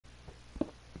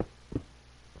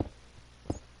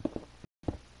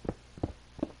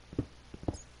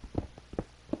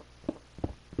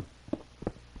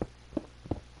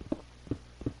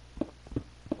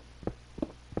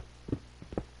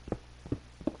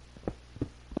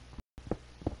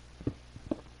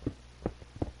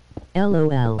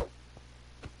LOL.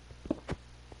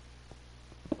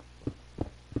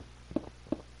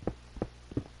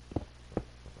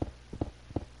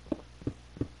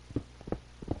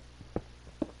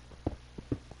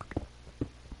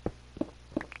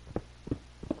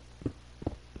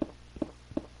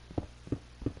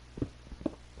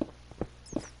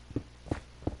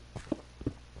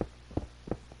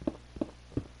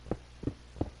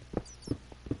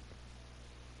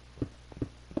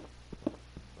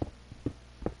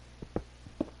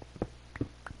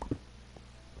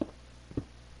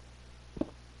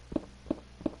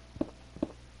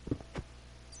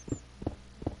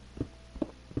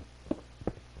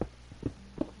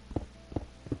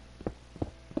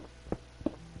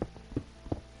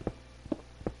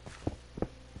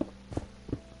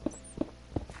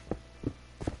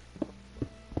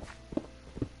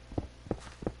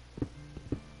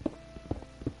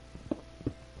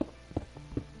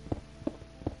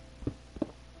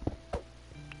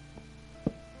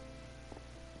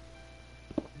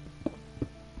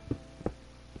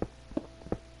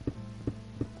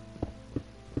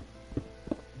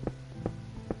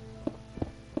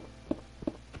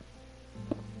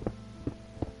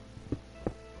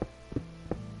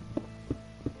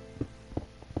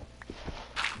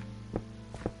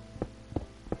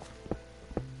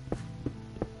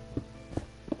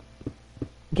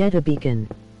 Get a beacon.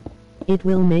 It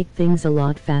will make things a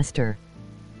lot faster.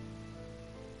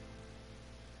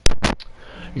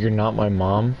 You're not my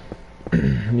mom.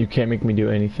 You can't make me do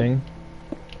anything.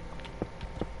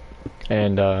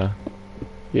 And,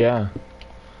 yeah.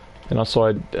 And also,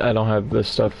 I don't have the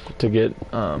stuff to get,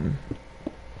 a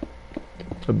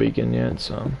beacon yet,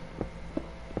 so...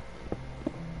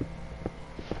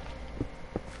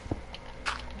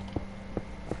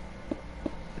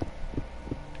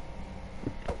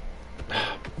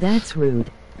 That's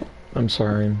rude. I'm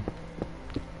sorry.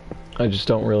 I just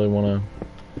don't really want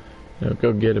to,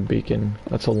 go get a beacon.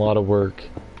 That's a lot of work.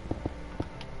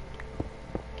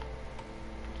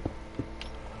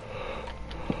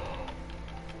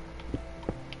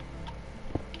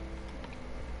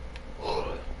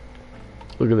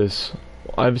 Look at this.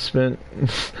 I've spent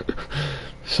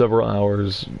several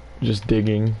hours just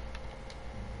digging.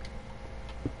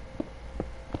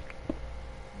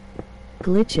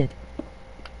 Glitch it.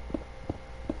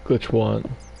 Glitch what?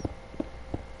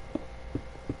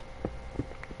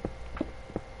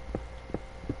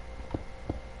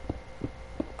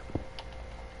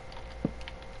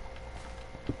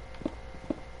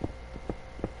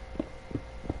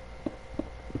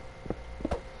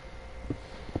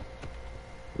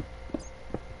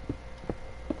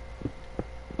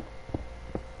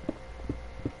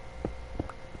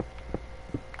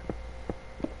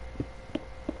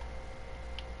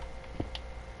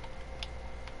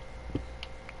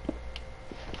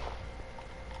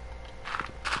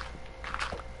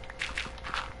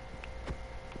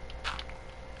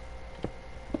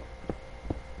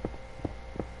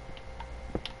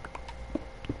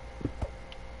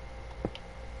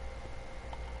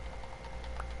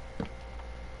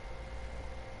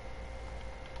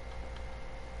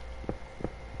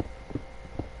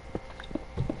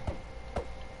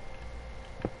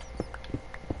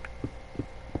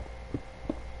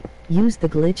 Use the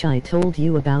glitch I told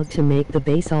you about to make the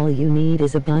base. All you need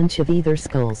is a bunch of ether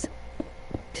skulls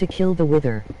to kill the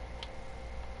wither.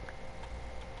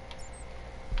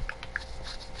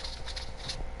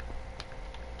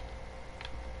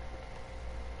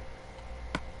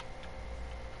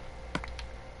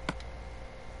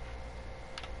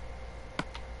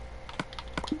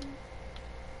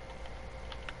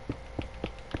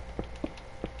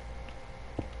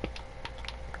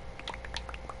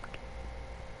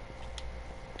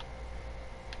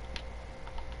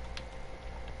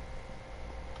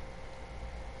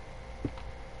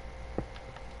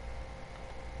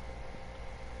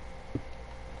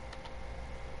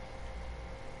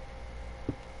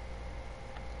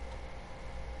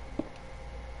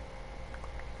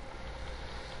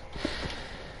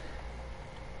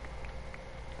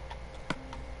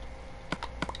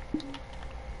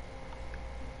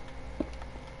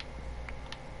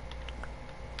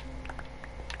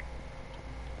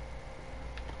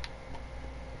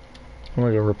 I'm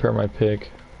gonna go repair my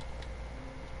pick.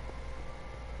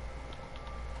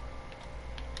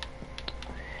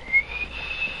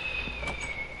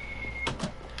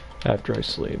 After I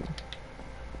sleep.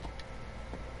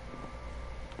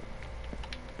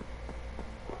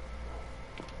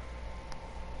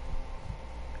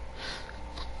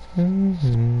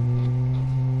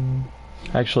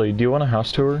 Actually, do you want a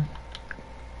house tour?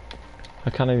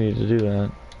 I kinda need to do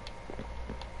that.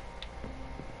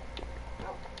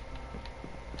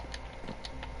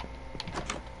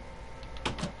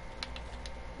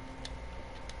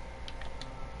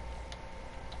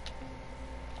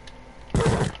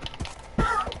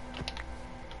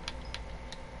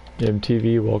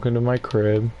 MTV, welcome to my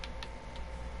crib.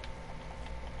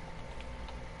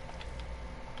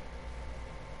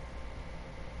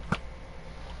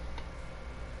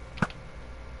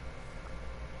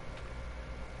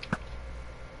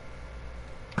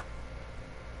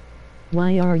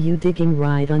 Why are you digging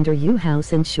right under you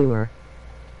house and sure?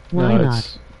 Why No,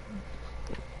 not?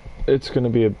 It's gonna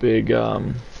be a big,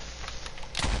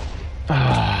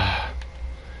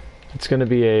 it's gonna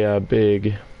be a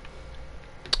big,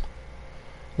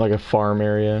 like a farm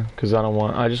area, because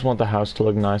I just want the house to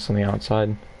look nice on the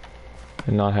outside,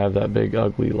 and not have that big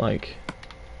ugly, like,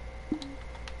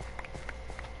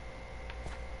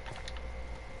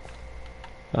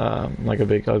 like a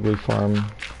big ugly farm,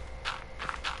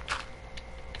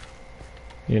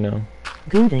 you know.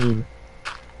 Good aim.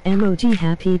 Emoji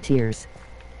happy tears.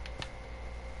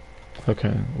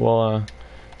 Okay, well,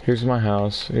 here's my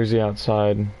house, here's the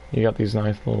outside. You got these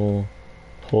nice little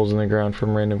holes in the ground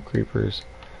from random creepers.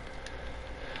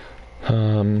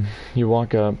 You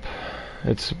walk up,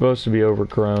 it's supposed to be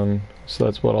overgrown, so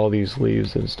that's what all these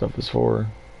leaves and stuff is for.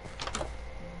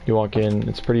 You walk in,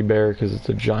 it's pretty bare because it's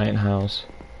a giant house.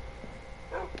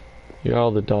 You got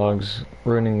all the dogs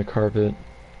ruining the carpet.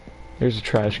 Here's a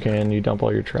trash can, you dump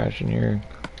all your trash in here.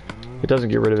 It doesn't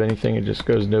get rid of anything, it just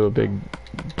goes into a big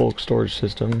bulk storage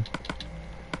system.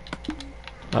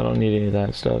 I don't need any of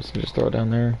that stuff, so just throw it down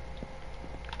there.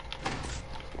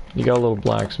 You got a little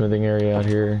blacksmithing area out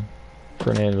here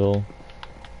for an anvil.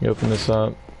 You open this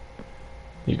up,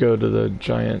 you go to the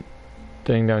giant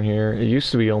thing down here. It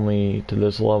used to be only to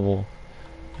this level,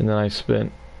 and then I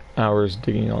spent hours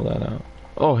digging all that out.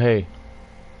 Oh, hey.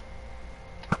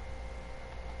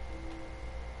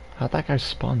 How'd that guy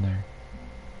spawn there?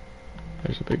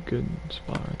 There's a big good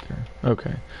spot right there.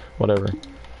 Okay, whatever.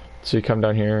 So you come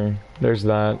down here, there's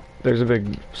that. There's a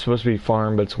big, supposed to be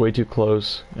farm, but it's way too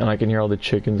close, and I can hear all the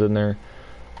chickens in there.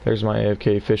 There's my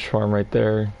AFK fish farm right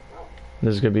there.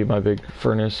 This is going to be my big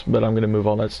furnace, but I'm going to move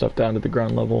all that stuff down to the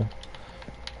ground level.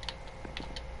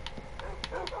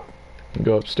 And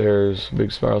go upstairs,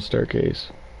 big spiral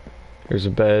staircase. There's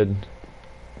a bed.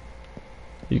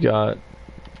 You got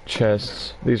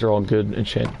chests. These are all good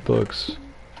enchanted books.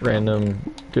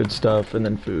 Random good stuff, and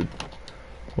then food.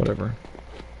 Whatever.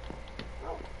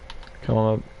 Come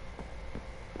up.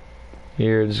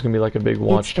 Here, this is going to be like a big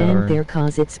watchtower. It's there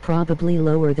cause it's probably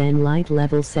lower than light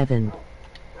level 7.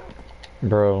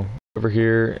 Bro, over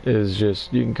here is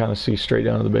just, you can kind of see straight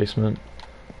down to the basement.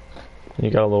 And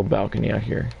you got a little balcony out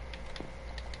here.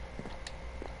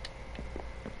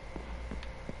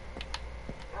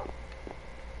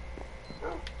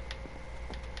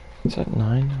 Is that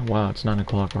 9? Wow, it's 9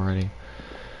 o'clock already.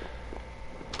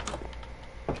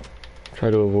 Try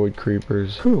to avoid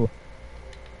creepers. Cool.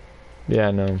 Yeah,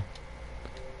 I know.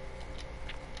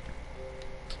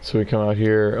 So we come out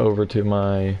here over to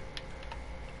my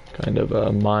kind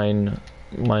of mine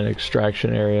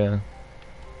extraction area.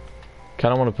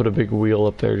 Kind of want to put a big wheel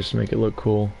up there just to make it look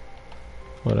cool.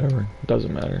 Whatever, it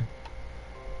doesn't matter.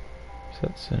 Is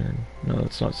that centered? No,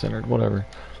 that's not centered. Whatever.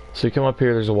 So you come up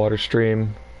here, there's a water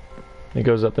stream. It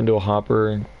goes up into a hopper,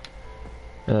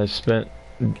 and I spent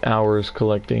hours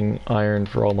collecting iron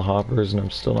for all the hoppers, and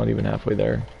I'm still not even halfway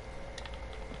there.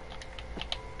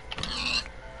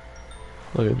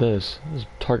 Look at this. This is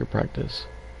target practice.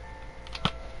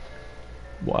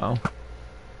 Wow.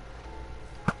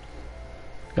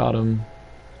 Got him.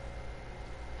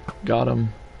 Got him.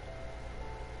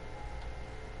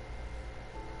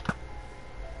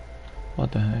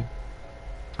 What the heck?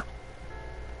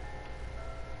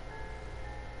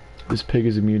 This pig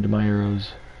is immune to my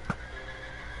arrows.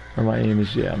 Or my aim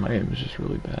is, yeah, my aim is just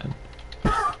really bad.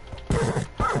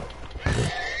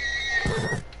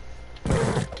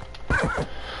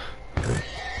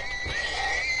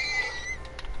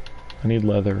 I need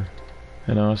leather.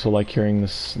 And I also like hearing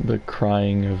the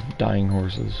crying of dying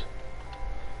horses.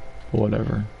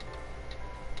 Whatever.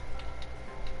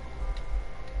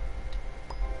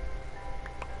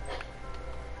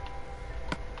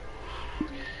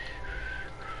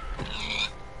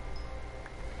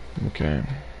 Okay.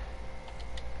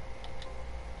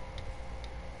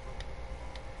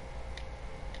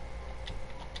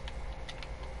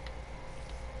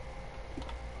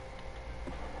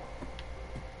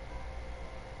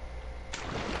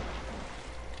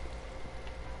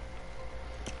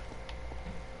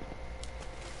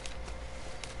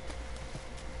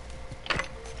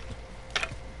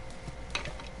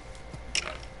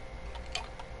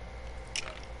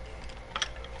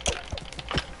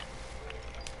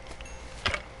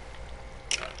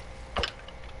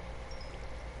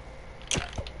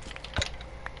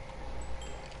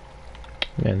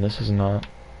 Man, this is not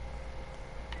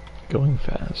going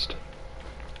fast.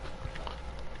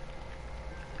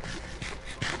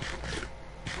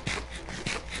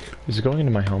 Is it going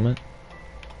into my helmet?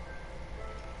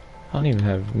 I don't even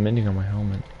have mending on my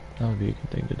helmet. That would be a good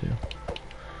thing to do.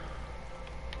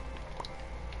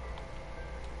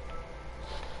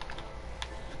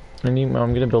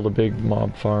 I'm gonna build a big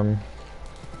mob farm.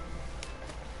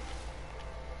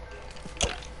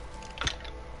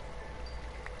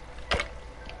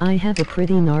 I have a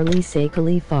pretty gnarly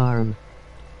Sakali farm.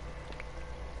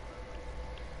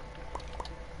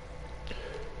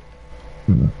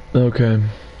 Okay.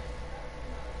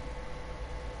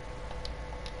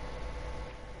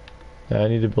 Yeah, I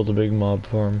need to build a big mob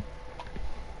farm.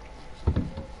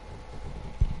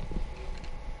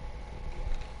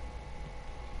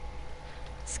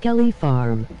 Skelly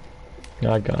farm.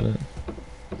 Yeah, I got it.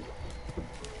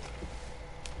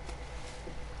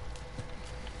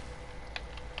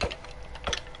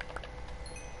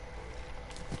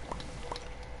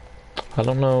 I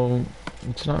don't know,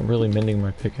 it's not really mending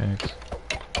my pickaxe.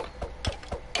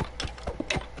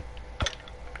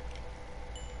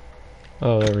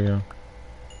 Oh, there we go.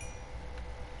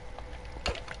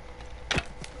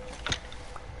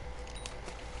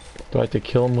 Do I have to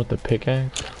kill him with the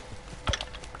pickaxe?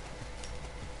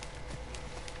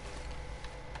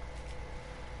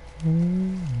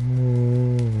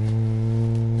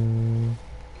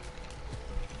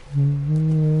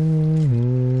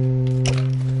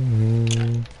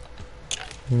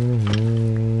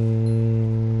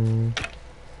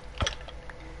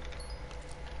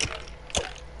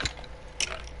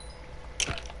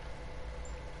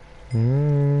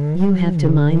 You have to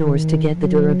mine ores to get the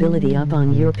durability up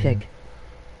on your pick.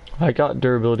 I got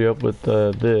durability up with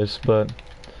this, but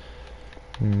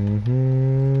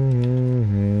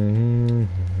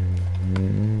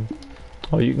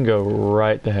oh, you can go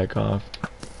right the heck off.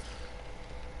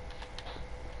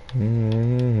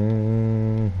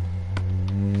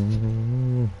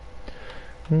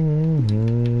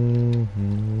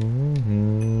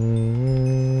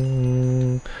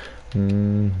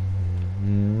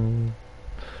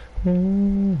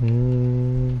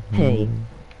 Hey.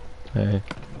 Hey.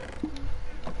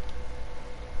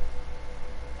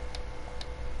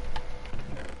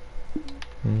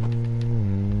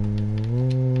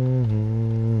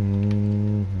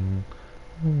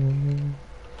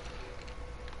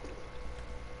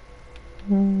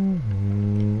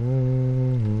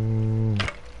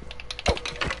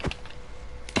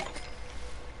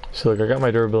 So look, I got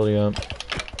my durability up.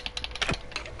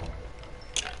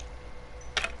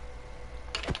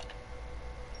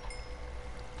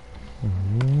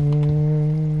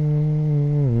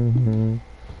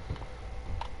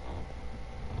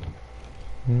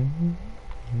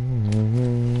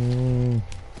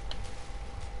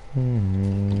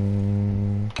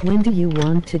 When do you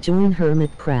want to join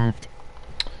Hermitcraft?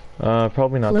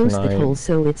 Probably not Close tonight. the hole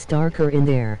so it's darker in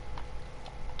there.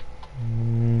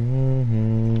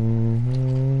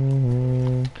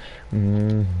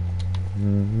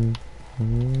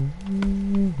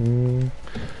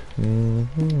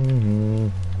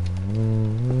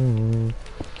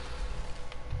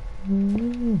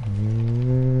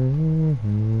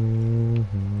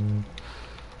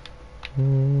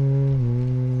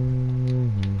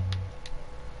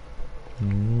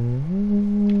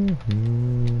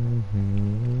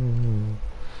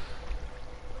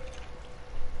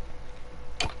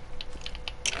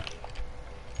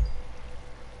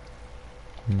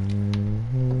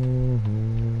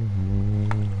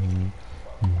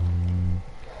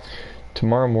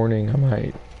 Tomorrow morning I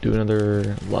might do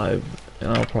another live,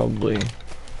 and I'll probably...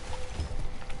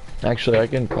 Actually, I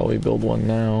can probably build one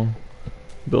now.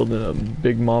 Build a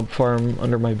big mob farm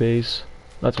under my base.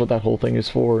 That's what that whole thing is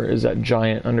for, is that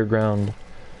giant underground...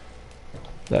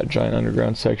 That giant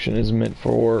underground section is meant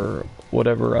for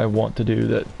whatever I want to do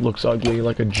that looks ugly,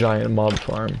 like a giant mob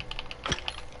farm.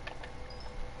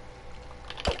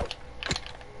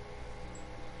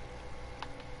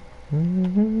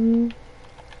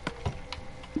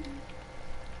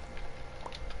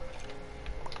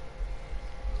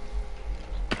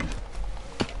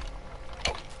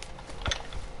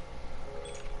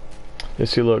 Yeah,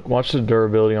 see, look, watch the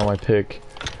durability on my pick.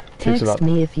 Takes Text about...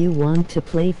 me if you want to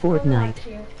play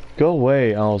Fortnite. Go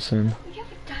away, Allison. We have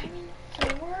a diamond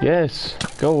sword. Yes,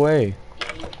 go away.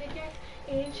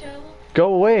 NHL.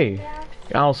 Go away. Yeah.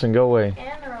 Allison, go away.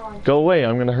 And they're on. Go away,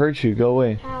 I'm gonna hurt you, go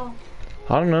away. How?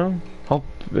 I don't know. I'll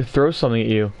throw something at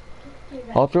you. Do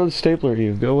that. I'll throw the stapler at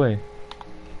you, go away.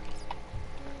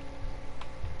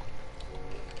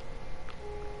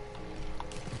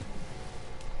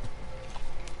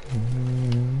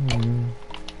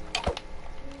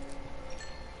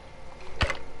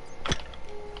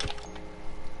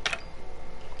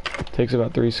 Takes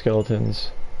about 3 skeletons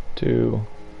to...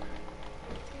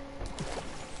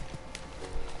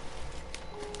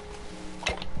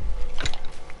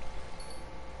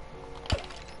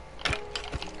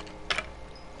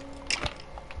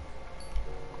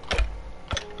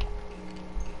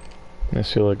 I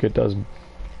feel like it does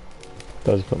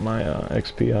put my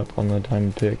XP up on the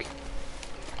diamond pick.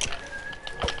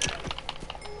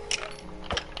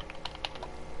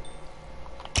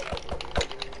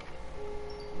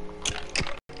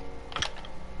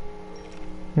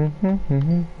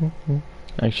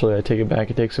 Actually, I take it back.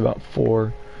 It takes about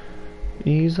 4.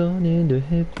 Ease on into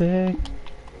hit back.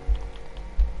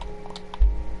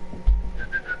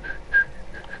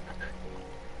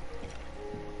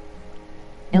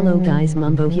 Hello guys,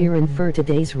 Mumbo here, and for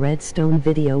today's redstone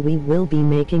video we will be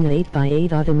making an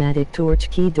 8x8 automatic torch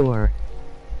key door.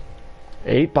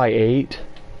 8x8?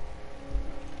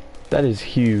 That is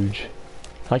huge.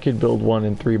 I could build one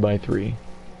in 3x3.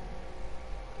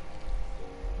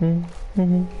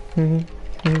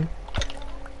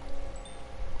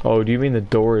 Oh, do you mean the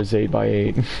door is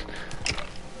 8x8?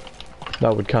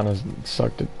 That would kind of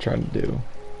suck to try to do.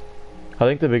 I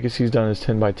think the biggest he's done is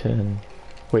 10x10.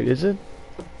 Wait, is it?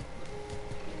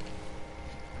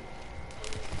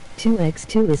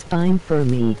 2x2 is fine for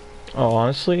me. Oh,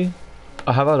 honestly?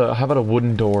 How about a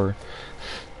wooden door?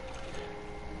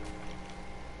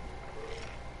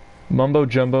 Mumbo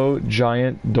Jumbo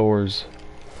giant doors.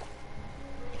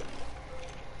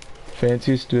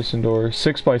 Fanciest Distance door.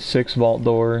 6x6 vault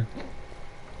door.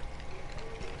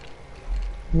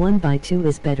 1x2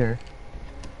 is better.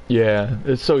 Yeah,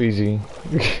 it's so easy.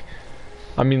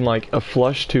 I mean, like, a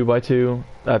flush 2x2,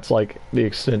 that's like the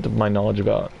extent of my knowledge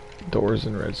about doors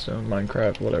in Redstone,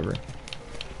 Minecraft, whatever.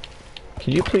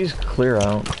 Can you please clear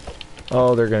out?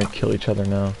 Oh, they're gonna kill each other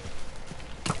now.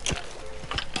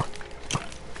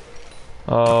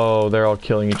 Oh, they're all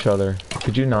killing each other.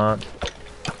 Could you not?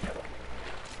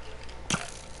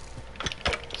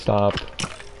 Stop.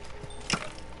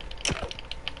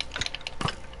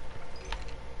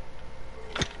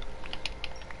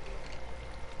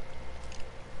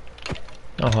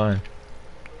 Oh, hi.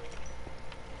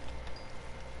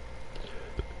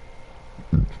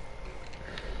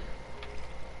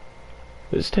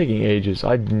 It's taking ages.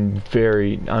 I'm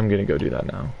gonna go do that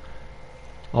now.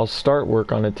 I'll start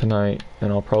work on it tonight,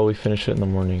 and I'll probably finish it in the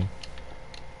morning.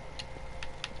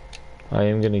 I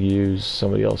am gonna use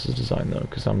somebody else's design though,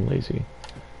 because I'm lazy.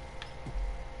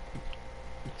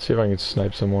 See if I can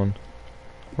snipe someone.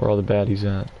 Where are all the baddies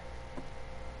at?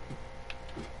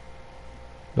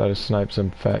 About to snipe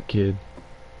some fat kid.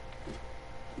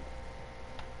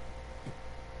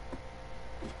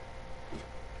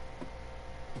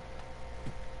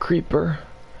 Creeper.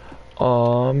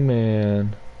 Aw,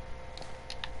 man.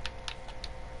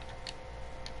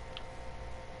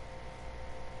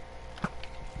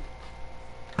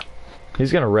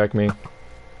 He's gonna wreck me.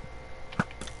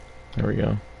 There we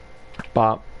go.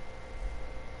 Bop.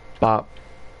 Bop.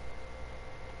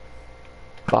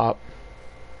 Bop.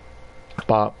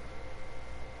 Bop.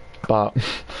 Bop.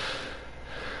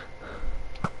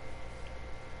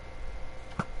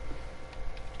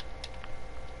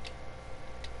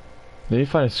 Then you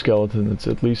find a skeleton that's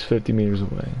at least 50 meters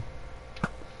away.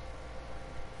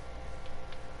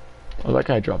 Oh, that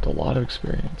guy dropped a lot of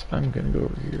experience. I'm gonna go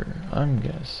over here. I'm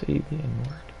gonna say the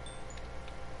N-word.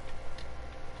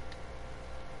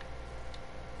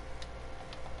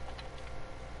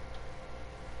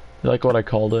 You like what I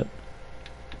called it?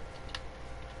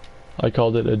 I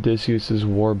called it Odysseus's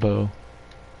warbow.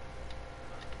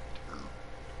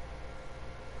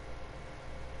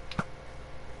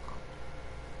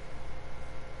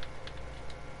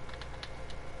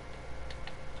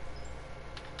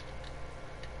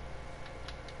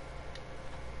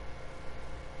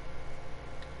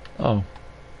 Oh.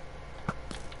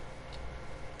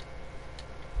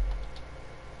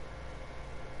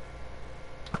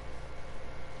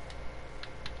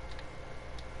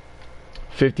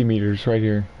 $50 meters right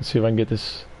here. Let's see if I can get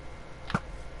this.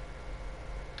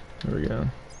 There we go.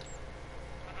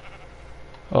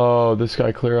 Oh, this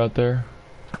guy clear out there.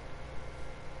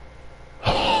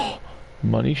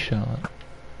 Money shot.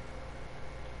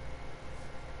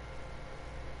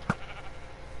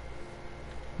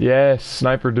 Yes,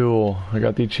 sniper duel. I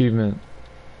got the achievement.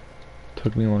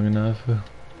 Took me long enough.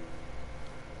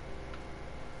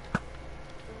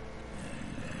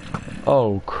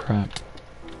 Oh crap.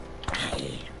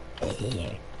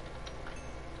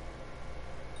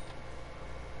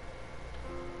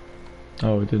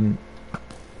 Oh, it didn't.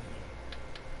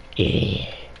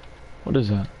 What is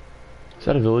that? Is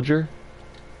that a villager?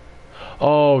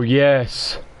 Oh,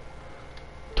 yes.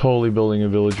 Totally building a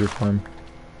villager farm.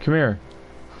 Come here.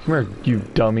 Come here, you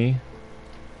dummy.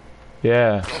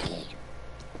 Yeah.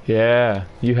 Yeah.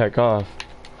 You heck off.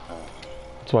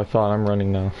 That's what I thought. I'm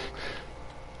running now.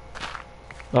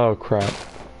 Oh, crap.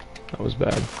 That was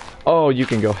bad. Oh, you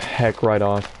can go heck right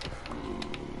off.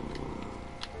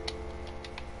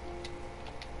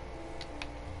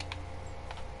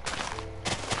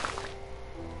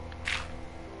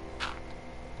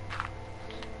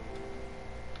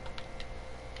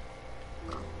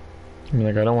 I mean,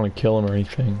 like, I don't want to kill him or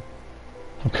anything.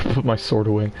 I'm gonna put my sword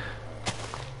away.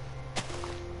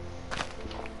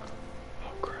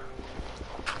 Oh, crap.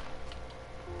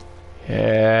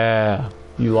 Yeah.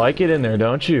 You like it in there,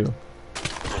 don't you?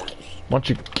 Why don't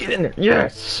you get in there?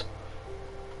 Yes!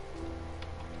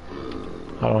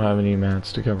 I don't have any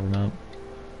mats to cover him up.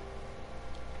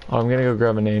 Oh, I'm gonna go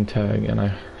grab a name tag, and I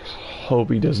hope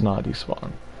he does not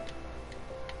despawn.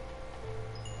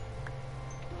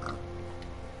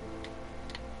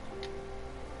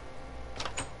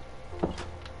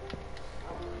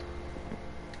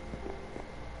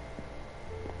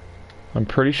 I'm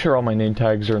pretty sure all my name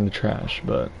tags are in the trash,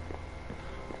 but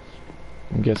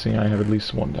I'm guessing I have at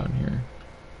least one down here.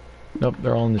 Nope,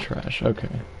 they're all in the trash. Okay.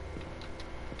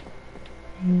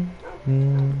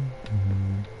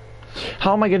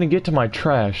 How am I gonna get to my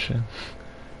trash?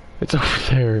 It's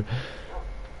over there.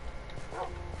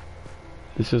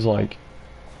 This is like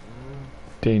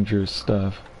dangerous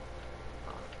stuff.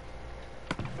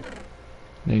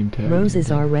 Name tag. Roses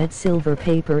are red, silver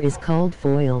paper is called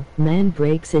foil. Man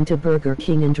breaks into Burger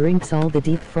King and drinks all the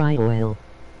deep fry oil.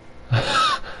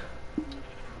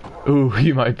 Ooh,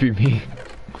 he might be me.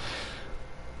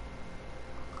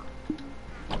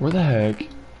 Where the heck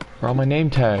are all my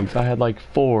name tags? I had like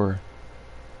 4.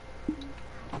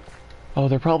 Oh,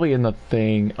 they're probably in the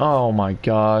thing. Oh my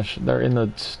gosh, they're in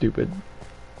the stupid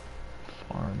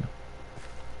farm.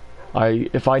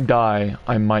 If I die,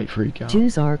 I might freak out.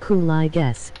 Jews are cool, I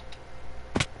guess.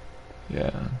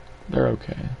 Yeah, they're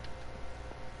okay.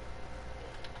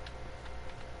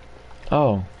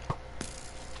 Oh.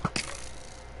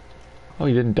 Oh,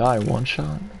 he didn't die. One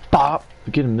shot. Bop!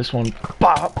 I'll get him this one.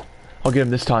 Bop! I'll get him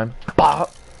this time.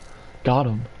 Bop! Got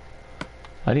him.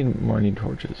 I need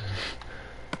torches.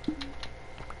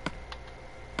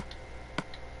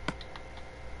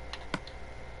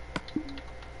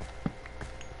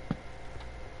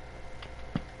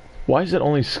 Why is it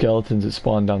only skeletons that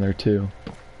spawn down there too?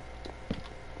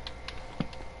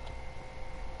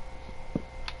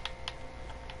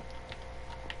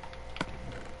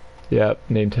 Yep,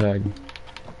 name tag.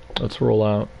 Let's roll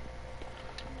out.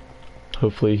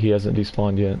 Hopefully he hasn't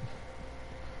despawned yet.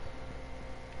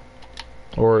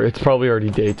 Or it's probably already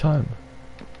daytime.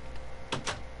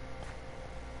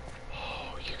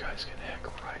 Oh, you guys can heck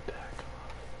right the heck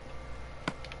off.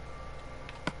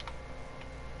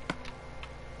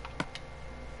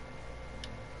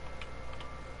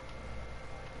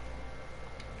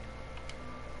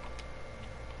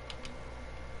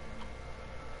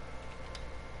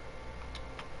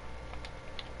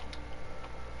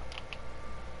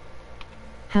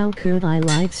 How could I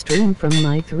live stream from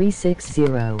my 360?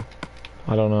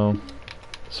 I don't know.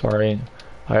 Sorry.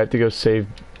 I have to go save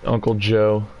Uncle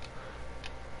Joe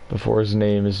before his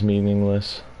name is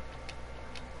meaningless.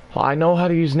 I know how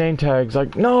to use name tags.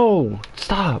 Like, no!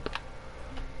 Stop!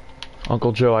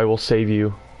 Uncle Joe, I will save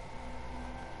you.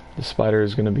 The spider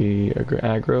is gonna be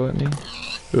aggro at me.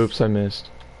 Oops, I missed.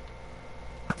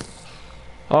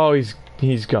 Oh,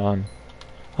 he's gone.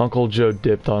 Uncle Joe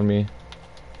dipped on me.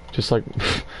 Just like...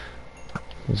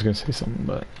 I was gonna say something,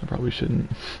 but I probably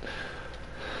shouldn't.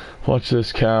 Watch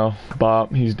this cow.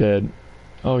 Bop, he's dead.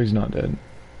 Oh, he's not dead.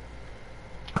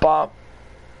 Bop!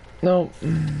 No.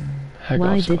 Heck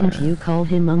Why off, didn't spider. you call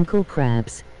him Uncle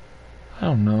Krabs? I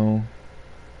don't know.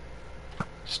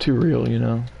 It's too real, you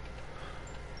know?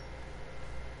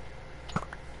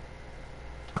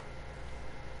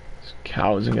 This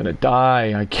cow isn't gonna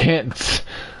die. I can't.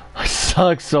 I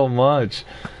suck so much.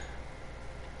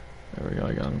 There we go,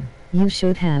 I got him. You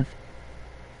should have.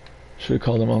 Should have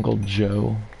called him Uncle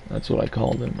Joe. That's what I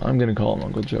called him. I'm gonna call him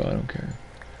Uncle Joe, I don't care.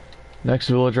 Next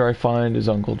villager I find is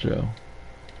Uncle Joe.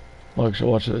 Look,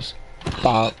 watch this.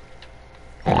 Bop.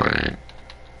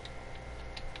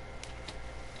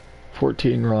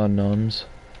 14 raw numbs.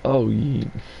 Oh, yeet.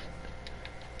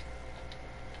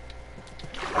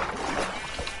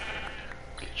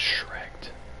 Get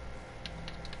shreked.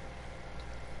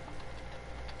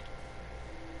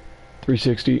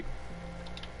 360.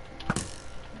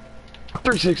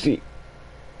 360.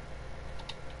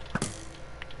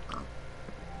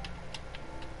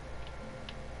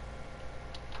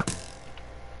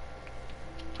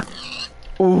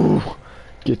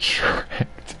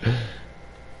 tricked.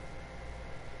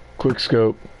 Quick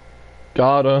scope.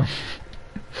 Got him.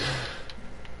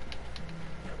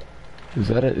 Is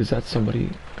that it? Is that somebody?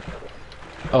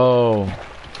 Oh.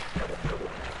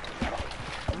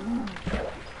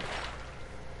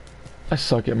 I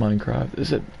suck at Minecraft.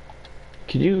 Is it?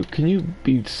 Can you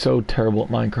be so terrible at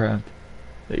Minecraft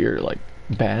that you're like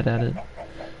bad at it?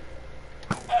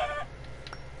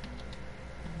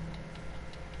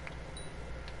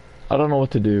 I don't know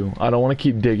what to do. I don't want to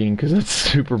keep digging because it's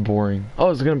super boring. Oh, I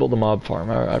was gonna build a mob farm.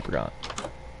 I forgot.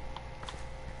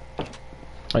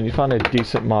 I need to find a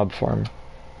decent mob farm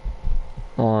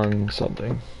on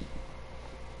something.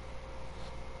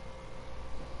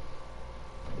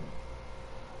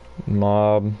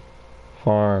 Mob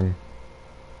farm.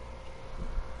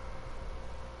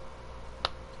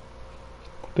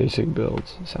 Basic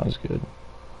builds. Sounds good.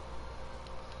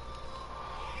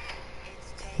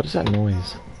 What is that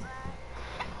noise?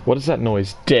 What is that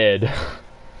noise? Dead.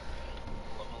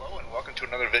 Hello and welcome to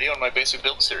another video in my basic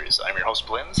build series. I'm your host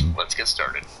Blins. Let's get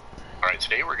started. Alright,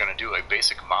 today we're going to do a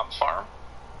basic mob farm.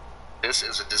 This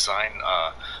is a design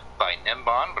by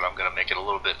Nembon, but I'm going to make it a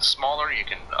little bit smaller. You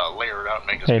can layer it out and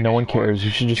make it. Hey, no one cares.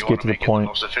 You should just get to the point. The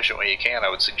most efficient way you can. I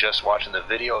would suggest watching the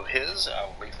video of his.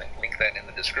 I'll link that in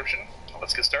the description.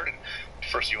 Let's get started.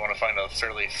 First, you want to find a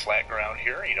fairly flat ground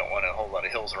here. You don't want a whole lot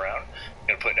of hills around.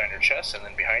 You're going to put down your chest, and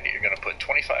then behind it, you're going to put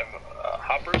 25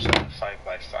 hoppers,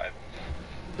 5x5.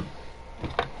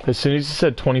 As soon as you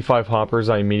said 25 hoppers,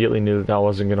 I immediately knew that that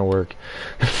wasn't going to work.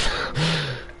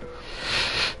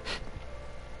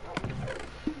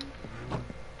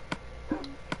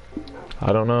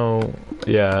 I don't know.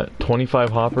 Yeah, 25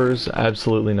 hoppers?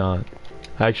 Absolutely not.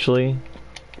 Actually,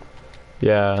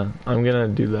 yeah, I'm gonna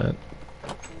do that.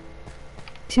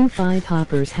 25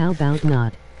 hoppers, how about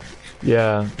not?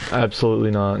 Yeah,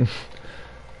 absolutely not.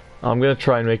 I'm gonna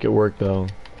try and make it work though,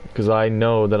 because I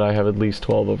know that I have at least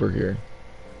 12 over here.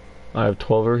 I have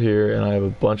 12 over here, and I have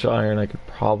a bunch of iron I could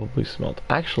probably smelt.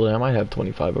 Actually, I might have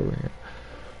 25 over here.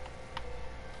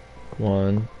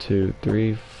 1, 2,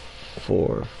 3,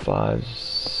 4, 5,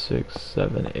 6,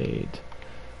 7, 8,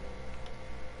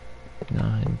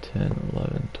 9, 10,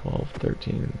 11, 12,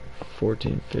 13,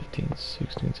 14, 15,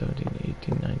 16, 17,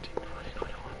 18, 19, 20, 21,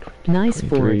 22, Nice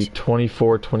 23, forge.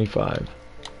 24, 25.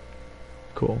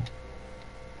 Cool.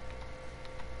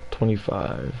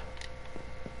 25.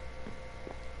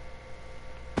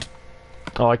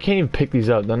 Oh, I can't even pick these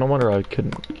up. No wonder I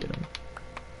couldn't get them.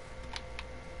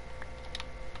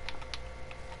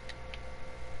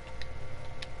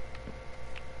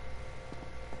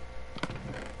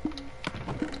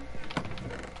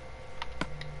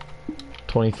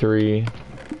 $23.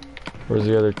 Where's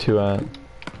the other two at?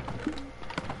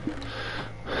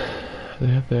 Are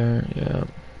they up there? Yeah.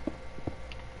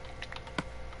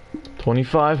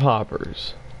 25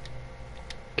 hoppers.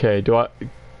 Okay,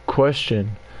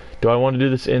 question. Do I want to do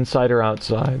this inside or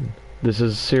outside? This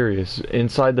is serious.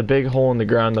 Inside the big hole in the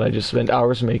ground that I just spent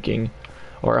hours making,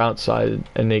 or outside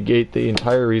and negate the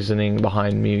entire reasoning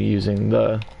behind me using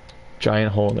the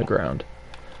giant hole in the ground.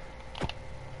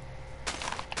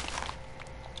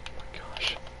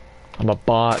 I'm a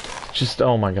bot. Just,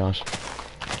 oh my gosh.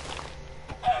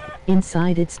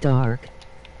 Inside it's dark.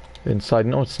 Inside,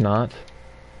 no it's not.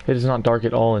 It is not dark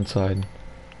at all inside.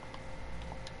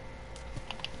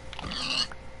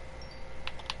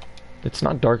 It's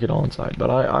not dark at all inside, but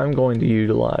I'm going to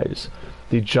utilize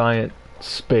the giant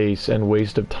space and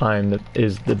waste of time that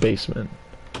is the basement.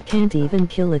 Can't even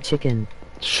kill a chicken.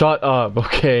 Shut up,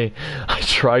 okay? I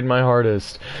tried my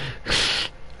hardest.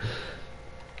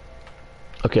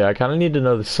 Okay, I kind of need to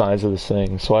know the size of this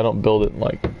thing, so I don't build it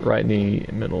like right in the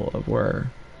middle of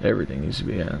where everything needs to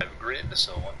be at. I have a grid,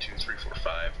 so 1, 2, 3, 4,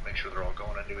 5. Make sure they're all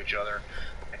going into each other,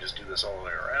 and just do this all the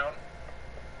way around.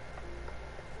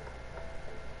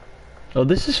 Oh,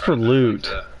 this is for loot.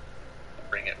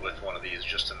 Bring it with one of these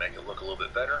just to make it look a little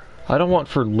bit better. I don't want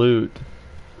for loot.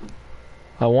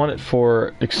 I want it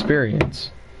for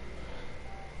experience.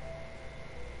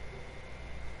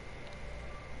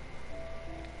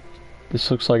 This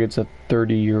looks like it's a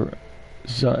 30-year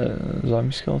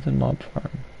zombie skeleton mob farm.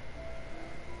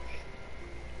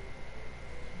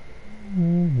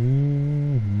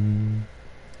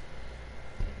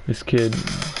 This kid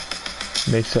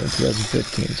May 7th,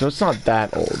 2015, so it's not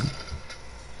that old.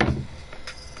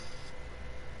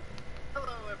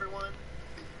 Hello everyone,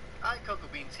 Cocoa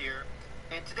Beans here,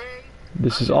 and today...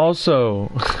 This is also...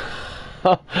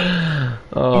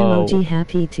 Oh. Emoji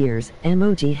happy tears,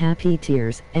 emoji happy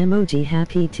tears, emoji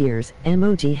happy tears,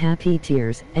 emoji happy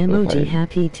tears, emoji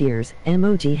happy tears,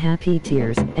 emoji happy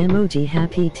tears, emoji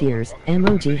happy tears,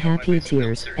 emoji happy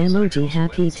tears, emoji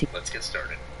happy tears. Let's get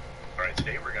started. Alright,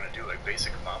 today we're going to do a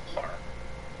basic mob farm.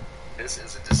 This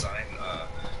is a design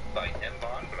by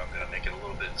Mbon, but I'm going to make it a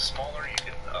little bit smaller. You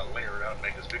can layer it out and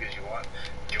make it as big as you want.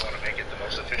 If you want to make it the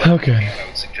most efficient you can, I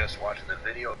would suggest watching the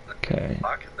video. Okay.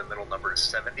 The middle number is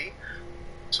 70.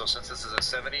 So since this is a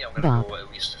 70, I'm going to go at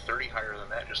least 30 higher than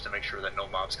that just to make sure that no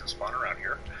mobs can spawn around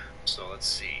here. So let's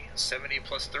see, 70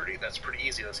 plus 30, that's pretty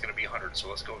easy. That's going to be 100. So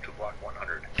let's go to block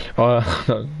 100.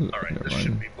 Alright, this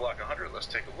should be block 100. Let's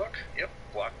take a look. Yep,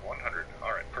 block 100.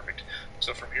 Alright, perfect.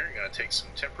 So from here, you're going to take some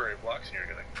temporary blocks and you're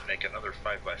going to make another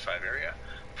 5x5 area.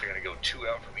 You're going to go 2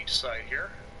 out from each side here.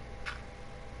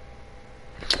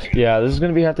 Yeah, this is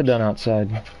going to have to done outside.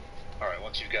 Alright,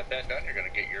 once you've got that done, you're going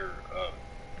to get your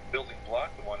building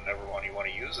block, whatever one you want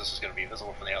to use. This is going to be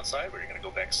visible from the outside, but you're going to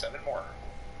go back 7 more.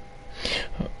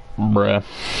 Bruh.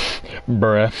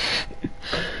 Bruh.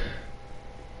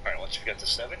 Alright, once you've got to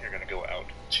 7, you're going to go out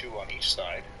 2 on each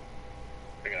side.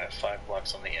 You're going to have 5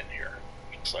 blocks on the end here,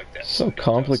 just like that. So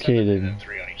complicated. 7, and then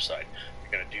 3 on each side.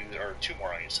 You're going to do, or 2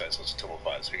 more on each side, so it's a total of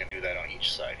 5. So you're going to do that on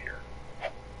each side here.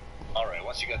 Alright,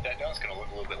 once you got that done, it's going to look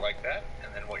a little bit like that.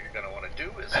 And then what you're going to want to do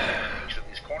is each of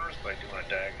these corners by doing a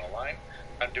diagonal line.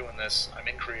 I'm doing this, I'm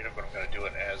in creative, but I'm going to do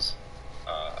it as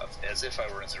if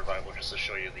I were in survival, just to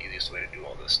show you the easiest way to do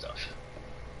all this stuff.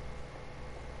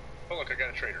 Oh look, I got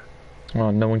a trader.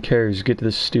 Oh, no one cares. Get to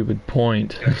this stupid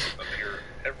point. Guys appear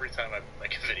every time I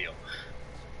make a video.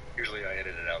 Usually I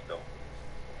edit it out though.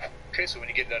 Okay, so when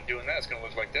you get done doing that, it's going to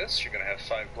look like this. You're going to have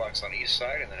 5 blocks on each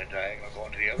side and then a diagonal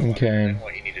going to the other one. And then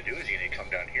what you need to do is you need to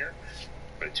come down here,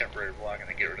 put a temporary block and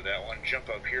then get rid of that one, jump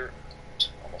up here,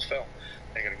 almost fell.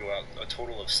 Then you're going to go out a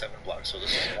total of 7 blocks. So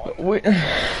this is 1, Wait. 3,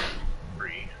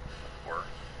 4,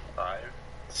 5,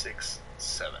 6,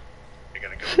 7. You're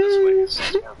going to go this way,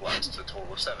 6 more blocks to a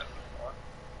total of 7. 1,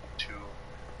 2,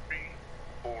 3,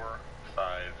 4,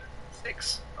 5,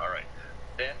 6. Alright.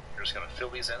 Then you're just going to fill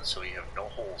these in so you have no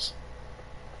holes.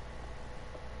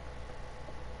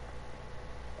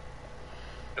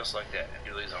 Just like that. And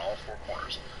do these on all 4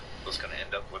 corners. So it's going to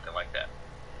end up looking like that.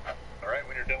 Alright,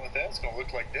 when you're done with that, it's going to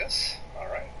look like this.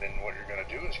 Alright, then what you're going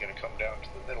to do is you're going to come down to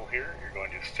the middle here. You're going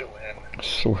to fill in. I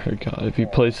swear to God, if he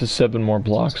places 7 more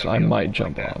blocks, I might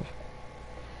jump off.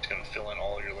 It's going to fill in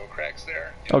all your little cracks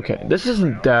there. Okay, this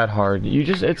isn't that hard. You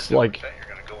just, it's like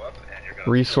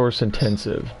resource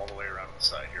intensive. All the way around the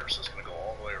side here, so it's going to go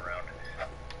all the way around.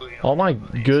 All my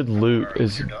good loot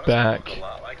is back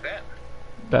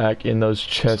in those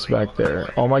chests back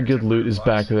there. All my good loot is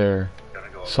back there.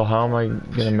 So how am I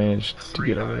gonna manage to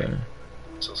get over there?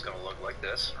 So it's gonna look like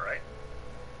this, right?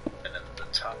 And then the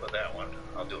top of that one,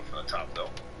 I'll do it from the top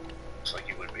though, just like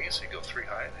you would be. So you go 3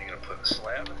 high, and then you're gonna put a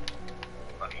slab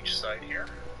on each side here.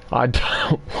 I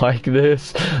don't like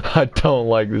this. I don't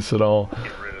like this at all.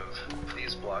 Get rid of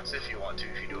these blocks if you want to.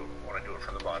 If you want to do it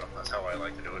from the bottom, that's how I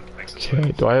like to do it. Makes it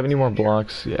Okay, do I have any more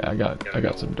blocks? Yeah, I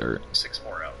got some dirt. 6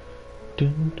 more out.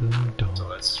 Dun, dun, dun. So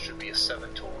that should be a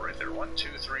 7 total right there. 1, 2,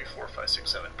 3, 4, 5, 6,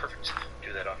 7. Perfect.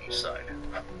 Do that on each side.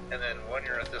 And then when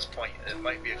you're at this point, it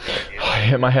might be a good idea. I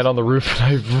hit my head on the roof and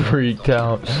I freaked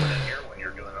out. Here when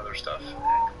you're doing other stuff,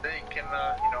 they can,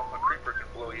 you know, a creeper can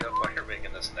blow you up while you're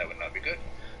making this, and that would not be good.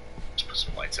 Just put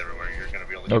some lights everywhere. You're going to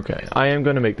be able to. Okay, I am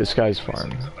going to make this guy's farm.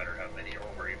 Doesn't matter how many or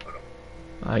where you put them.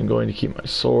 I'm going to keep my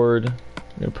sword.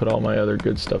 I'm going to put all my other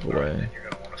good stuff away.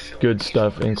 Good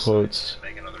stuff in quotes.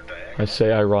 I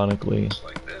say ironically. Just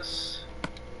like this.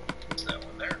 It's that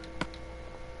one there.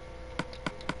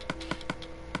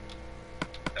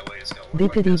 That way it's going to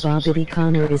look like Bippity this. bobbity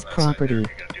Connor is property.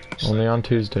 Only on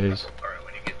Tuesdays. Alright,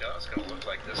 when you get done, it's going to look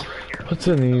like this right here. What's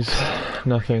in these?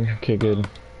 Nothing. Okay, good.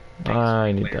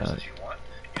 I need that.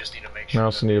 I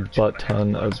also need a butt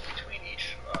ton of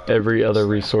every other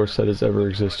resource that has ever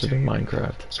existed in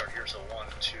Minecraft. Start here, so 1,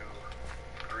 2,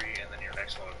 3, and then your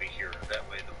next one would be here. That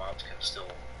way the mobs can still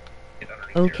get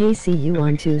underneath. Okay, see you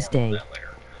on Tuesday.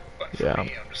 Yeah,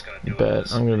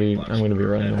 bet I'm gonna be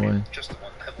running away. Just the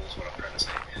one level is what I'm trying to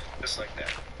say. Just like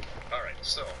that. Alright,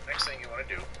 so next thing you want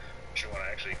to do is you want to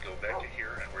actually go back to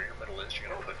here, and where your middle is, you're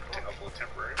going to put a couple of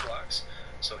temporary blocks.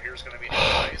 So here's going to be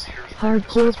guys, here's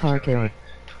Hardcore parkour.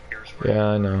 Yeah,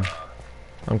 I know.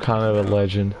 I'm kind of a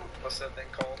legend. What's that thing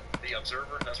called? The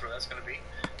observer, that's where that's going to be.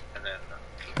 And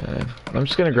then I'm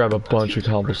just gonna grab a bunch of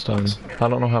cobblestone. I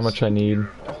don't know how much I need.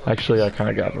 Actually, I kind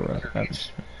of got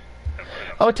it.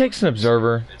 Oh, it takes an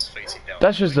observer.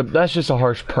 That's just a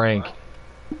harsh prank.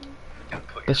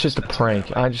 That's just a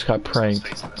prank. I just got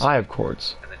pranked. I have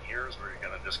quartz. And then here's where you're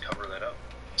gonna just cover that up.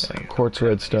 So Yeah, you quartz, don't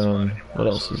have to use mud redstone. anymore. What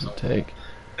else So does it's it all take? done.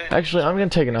 Then Actually, I'm gonna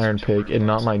take an iron temporary pick and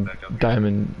not my blocks back up here.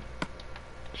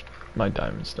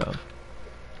 diamond stuff.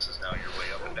 This is now your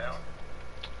way up and down.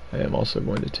 I am also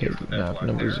going to take That map block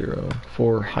number there. 0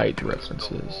 for What you're height gonna do is build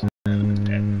a references. wall,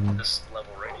 and at this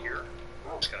level right here,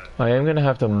 I'm just gonna I am gonna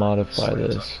have to modify slabs on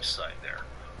this. each side there.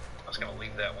 I was gonna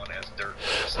leave that one as dirt,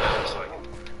 just so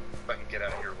if I can get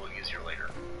out of here a little easier later.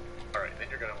 All right, then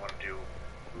you're gonna want to do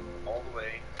all the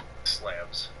way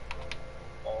slabs,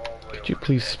 all the way. Could you over to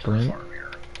please the edge of the sprint? farm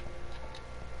here.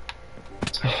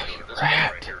 So you Oh, go you to this rat.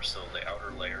 one right here, so the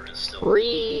outer layer is still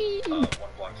one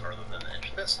block farther than the edge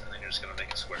of this, and then you're just gonna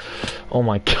make a square. Oh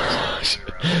my gosh.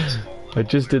 I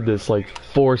just did this like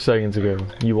 4 seconds ago.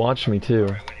 You watched me too.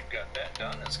 Alright, when you've got that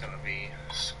done, it's gonna be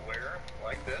square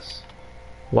like this.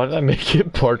 Why did I make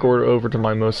it parkour over to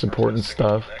my most important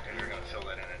stuff? You're gonna fill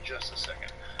that in just a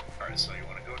second. Alright, so you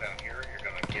wanna go down here,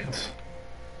 you're gonna get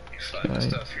you find the Okay.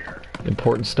 stuff here.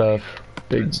 Important stuff.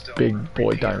 Big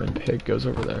boy diamond pick goes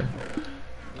over there.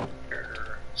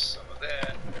 Here, some of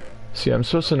that. See, I'm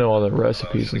supposed to know all the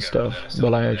recipes and stuff,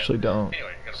 but I actually don't.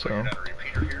 Anyway, you're gonna So, put your data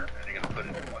repeater here, and you're gonna put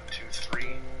it in 1, 2, 3,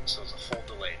 so it's a full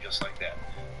delay, just like that.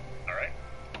 Alright?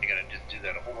 You're gonna just do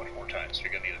that a whole bunch more times. So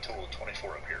you're gonna need a total of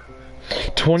 24 up here.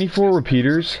 24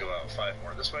 repeaters? Go out 5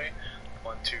 more this way.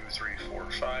 1, 2, 3, 4,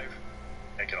 5.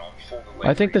 Make it on full delay.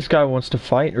 I think this guy wants to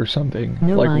fight or something.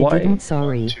 No, Like, I why? didn't.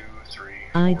 Sorry. 1, 2, 3,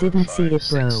 I 4, didn't see 5, it,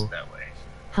 6 bro. that way.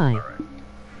 Hi. Alright.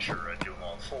 Sure, I do them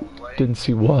all full delay. Didn't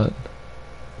see what?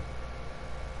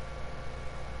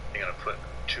 You're gonna put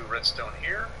 2 redstone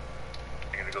here.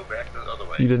 You're gonna go back the other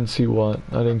way. You didn't see what?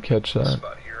 I didn't catch This that.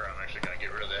 spot here, I'm actually gonna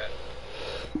get rid of that.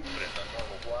 Put it in a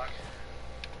normal block.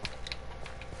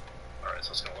 Alright,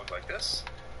 so it's gonna look like this.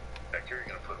 Back here, you're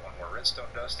gonna put 1 more redstone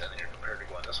dust, and then you're prepared to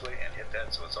go in this way and hit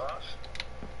that so it's off.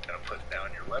 You're gonna put down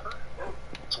your lever.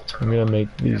 This will turn I'm it gonna on make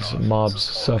and these off. mobs This is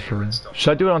called a suffer. redstone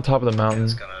Should I do it on top of the and mountain?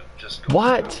 it's gonna just go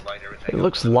What? through, light everything It up,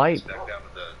 looks and then light. back down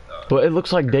to the, But it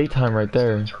looks like daytime right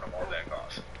there. Turn them all back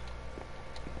off.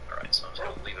 Alright, so I'm just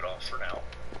gonna leave it off for now.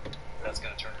 That's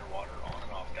gonna turn your water on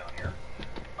and off down here.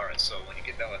 Alright, so when you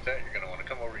get done with that, you're gonna wanna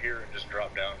come over here and just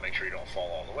drop down, make sure you don't fall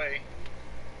all the way.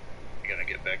 You're gonna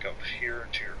get back up here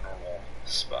to your normal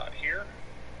spot here.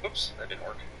 Oops, that didn't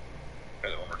work. Try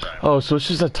that one more time. Oh, so it's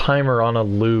just a timer on a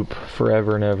loop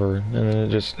forever and ever, and then it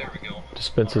just There we go.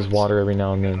 dispenses Alright, water so every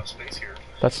now and you got then. enough space here.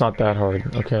 That's not that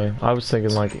hard. Okay, I was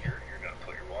thinking like Here, you're gonna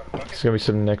put your water bucket. it's gonna be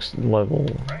some next level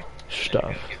Right. stuff.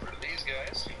 And you're gonna get rid of these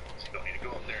guys, so you don't need to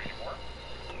go up there anymore.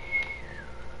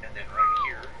 And then right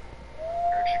here,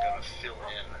 you're actually gonna fill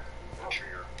in.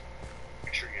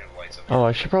 Make sure you have lights up here. Oh,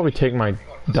 I should probably take my You wanna put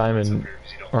some lights up diamond here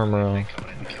 'cause you don't want armor anything off.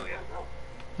 coming in to kill you.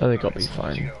 I think I'll Alright, be so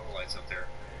once you fine. got all the lights up there,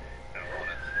 you're gonna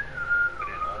wanna put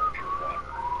in all of your water.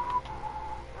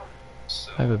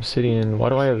 So I have obsidian. Why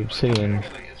do I have obsidian?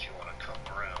 actually is you wanna come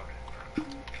around,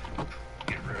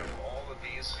 get rid of all of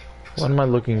these. What am I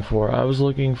looking for? I was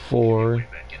looking for Way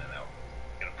back in and out.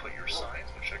 You're gonna put your signs,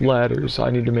 which are ladders. I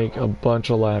need to make a bunch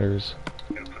of ladders.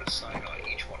 I'm gonna put a sign on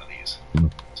each one of these.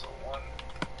 So 1.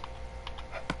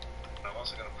 I'm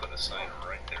also gonna put a sign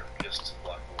right there just to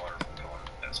block the water from going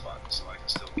in that spot, so I can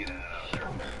still get in and out of there.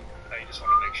 Now you just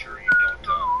want to make sure you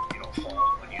don't fall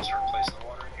when you start placing the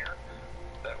water in here.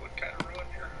 That would kind of ruin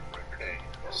your day.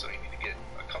 So you need to get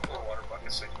a couple of water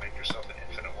buckets so you can make yourself an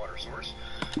infinite water source.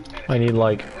 And if I need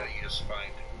like you just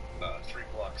find 3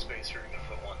 block space here. You're gonna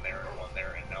put 1 there and 1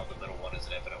 there, and now the middle one is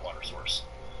an infinite water source.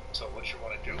 So what you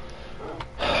want to do?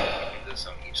 Do this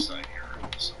on each side here.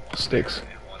 So 1 sticks. there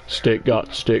and 1 there. Stick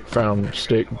got stick found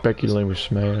stick. Becky Lynn was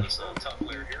smashed. This top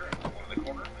layer here and put 1 in the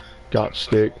corner. Got Put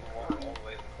stick. all the water all the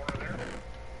way to the corner there.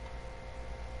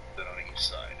 Then on each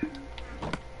side.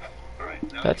 Alright,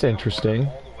 now That's you've got interesting.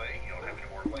 water all the way. You don't have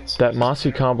any more lights. That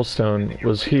mossy cobblestone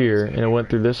was here, and it went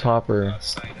through this hopper.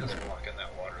 Sign is blocking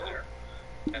that water there.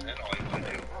 And then all you want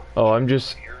to do Oh, here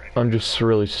and I'm just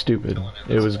really stupid.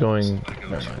 It was going. Let it go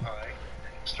Never too mind. high,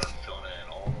 and start filling it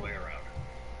in all the way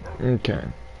around. Okay.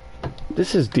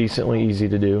 This is decently easy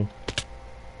to do.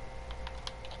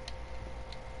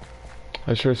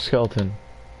 I sure skeleton.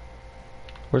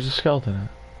 Where's the skeleton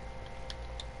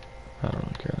at? I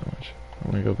don't care that much.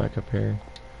 I'm gonna go back up here.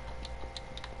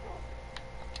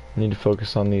 I need to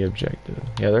focus on the objective.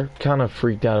 Yeah, they're kind of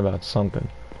freaked out about something.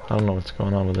 I don't know what's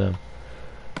going on with them.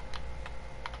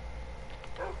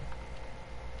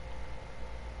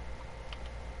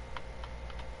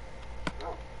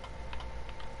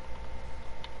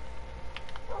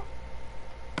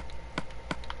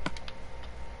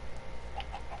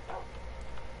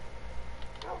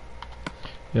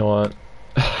 You know what?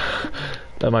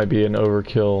 That might be an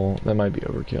overkill. That might be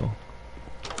overkill.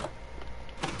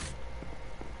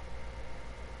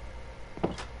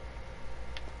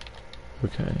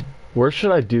 Okay. Where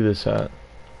should I do this at?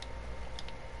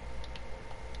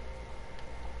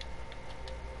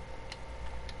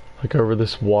 Like over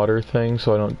this water thing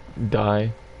so I don't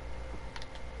die?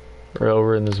 Or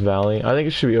over in this valley? I think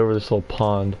it should be over this little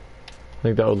pond. I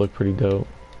think that would look pretty dope.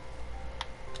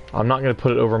 I'm not gonna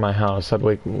put it over my house. That'd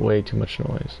make way too much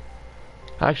noise.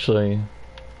 Actually,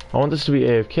 I want this to be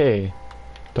AFK,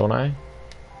 don't I?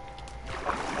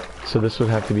 So this would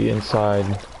have to be inside.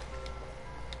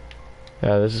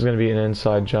 Yeah, this is gonna be an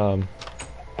inside job.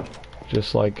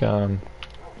 Just like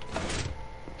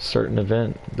certain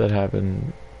event that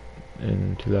happened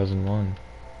in 2001.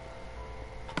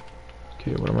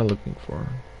 Okay, what am I looking for?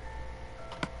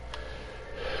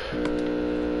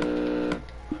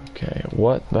 Okay,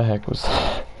 what the heck was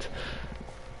that?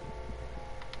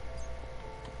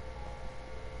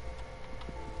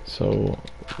 So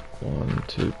 1,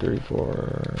 2, 3,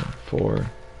 4,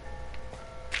 4,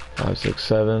 5, 6,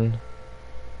 7.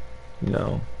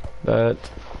 No,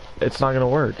 it's not gonna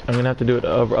work. I'm gonna have to do it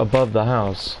above the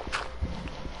house.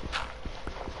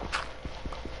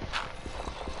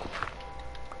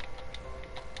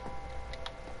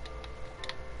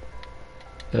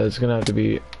 Yeah, it's gonna have to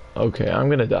be. Okay, I'm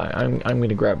gonna die. I'm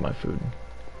gonna grab my food.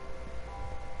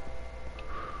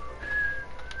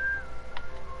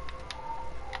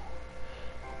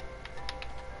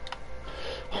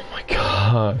 Oh my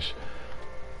gosh.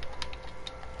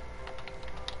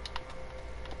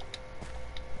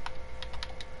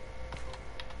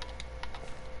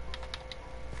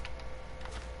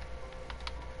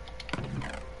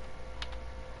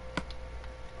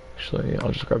 Actually,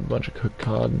 I'll just grab a bunch of cooked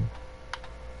cod.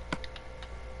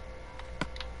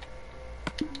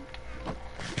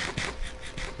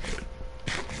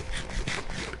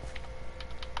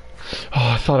 Oh,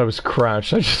 I thought I was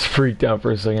crouched. I just freaked out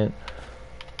for a second.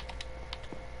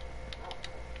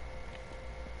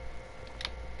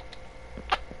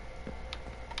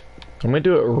 I'm gonna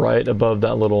do it right above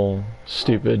that little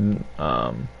stupid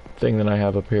thing that I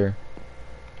have up here.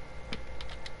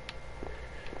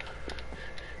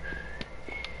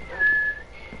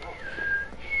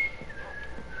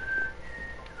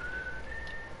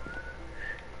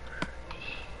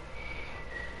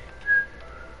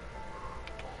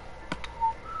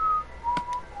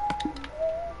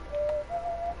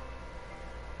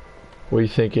 What are you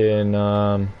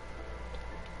thinking?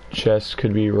 Chest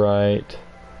could be right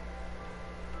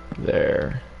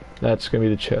there. That's gonna be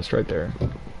the chest right there.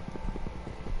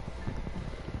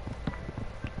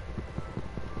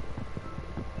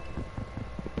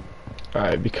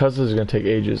 Alright, because this is gonna take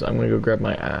ages, I'm gonna go grab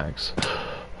my axe.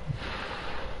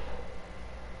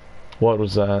 What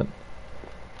was that?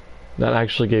 That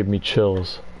actually gave me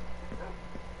chills.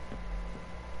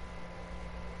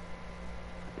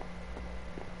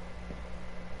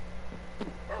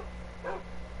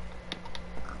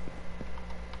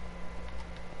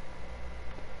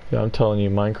 Yeah, I'm telling you,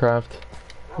 Minecraft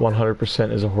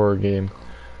 100% is a horror game.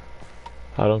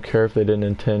 I don't care if they didn't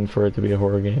intend for it to be a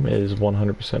horror game. It is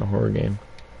 100% a horror game.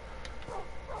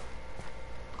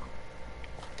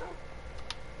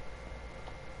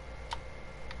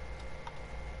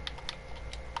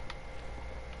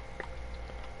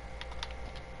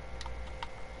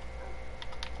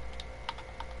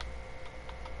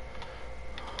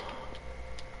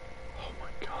 Oh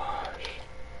my gosh.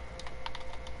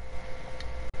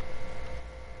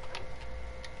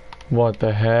 What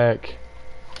the heck?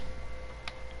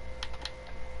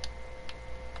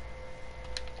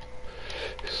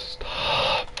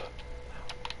 Stop.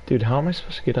 Dude, how am I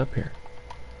supposed to get up here?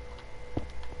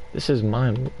 This is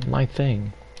my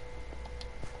thing.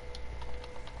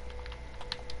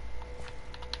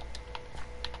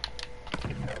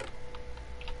 Let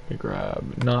me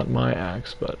grab not my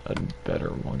axe, but a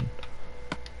better one.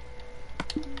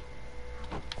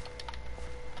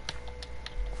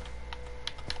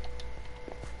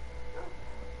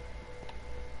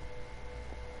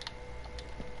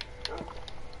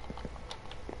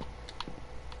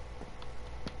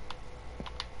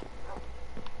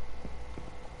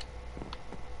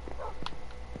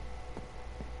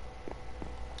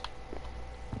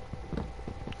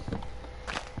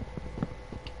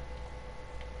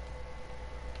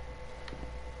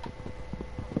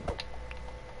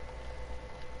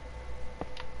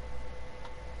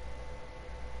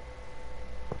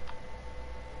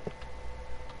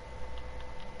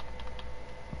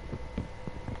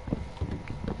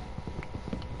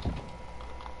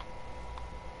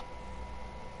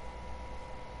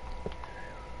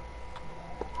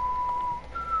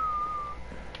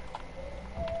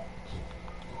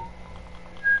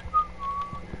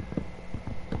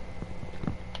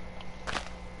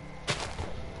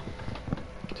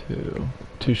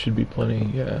 Two should be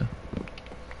plenty, yeah.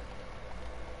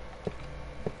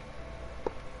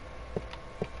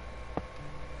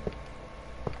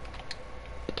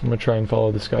 I'm gonna try and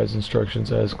follow this guy's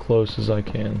instructions as close as I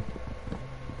can.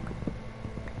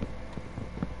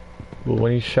 But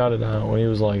when he shouted out, when he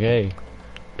was like, hey,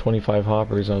 25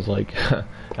 hoppers, I was like,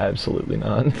 absolutely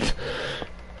not.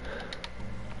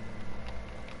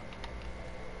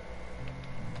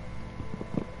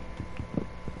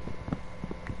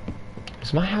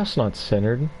 Is my house not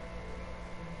centered?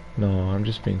 No, I'm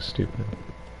just being stupid.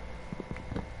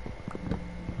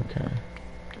 Okay.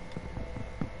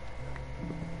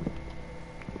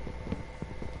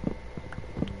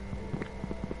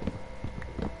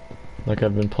 Like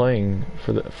I've been playing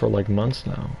for like months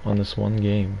now on this one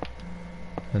game,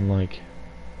 and like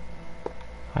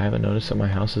I haven't noticed that my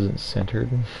house isn't centered.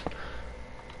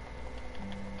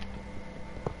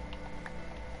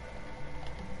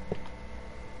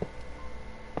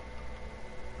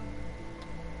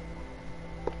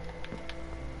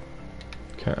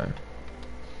 Okay.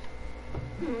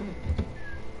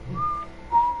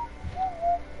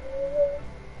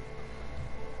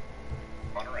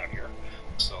 Run around here.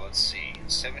 So let's see,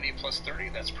 70 plus 30,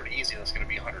 that's pretty easy. That's going to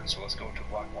be 100, so let's go to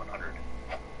block 100.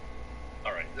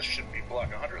 Alright, this should be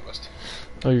block 100 list.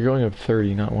 Oh, you're going up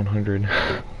 30, not 100.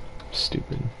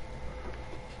 Stupid.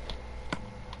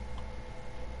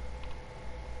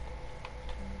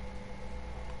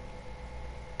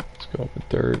 Let's go up a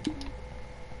third.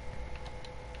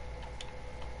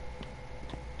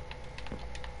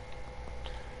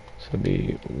 So it'd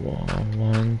be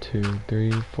 1, 2,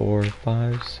 3, 4,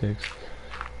 5, 6, 30.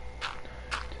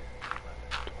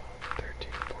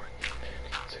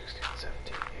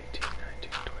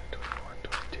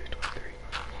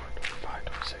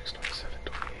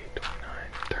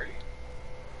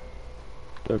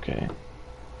 Okay.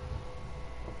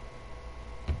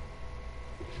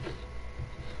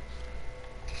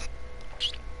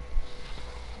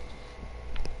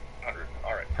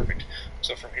 Alright, perfect.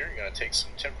 So from here, you're going to take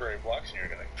some temporary blocks and you're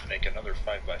going to make another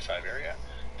 5x5 area.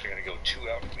 You're going to go 2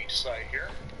 out from each side here.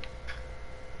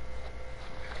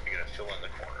 You're going to fill in the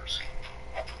corners.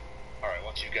 Alright,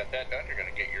 once you've got that done, you're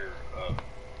going to get your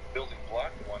building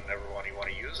block, whatever one you want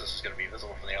to use. This is going to be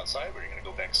visible from the outside, but you're going to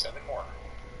go back 7 more.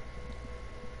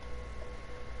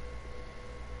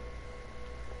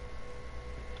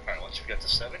 Alright, once you've got to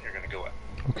 7, you're going to go up.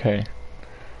 Okay.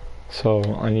 So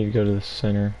I need to go to the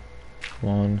center.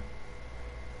 1,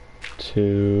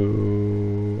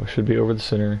 2. I should be over the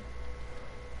center.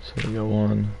 So we go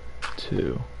 1,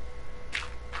 2.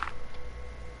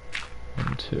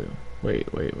 1, 2. Wait.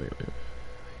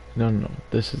 No.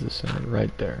 This is the center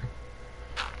right there.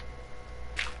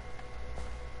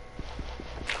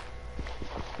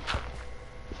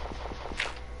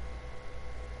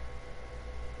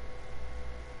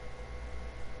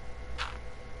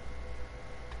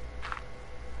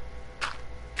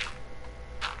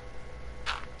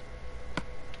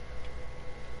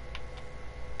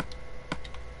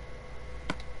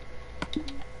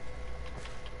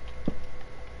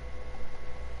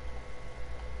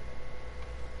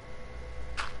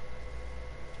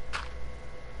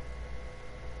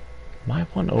 Am I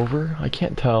one over? I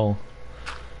can't tell.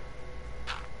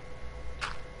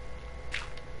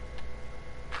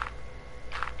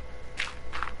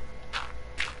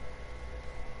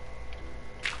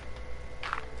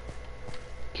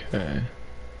 Okay.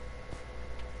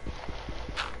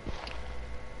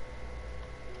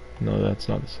 No, that's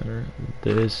not the center.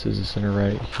 This is the center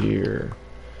right here.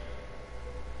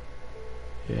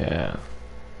 Yeah.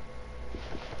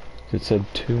 It said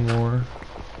 2 more.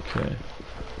 Okay.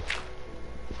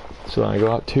 So I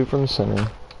go out 2 from the center.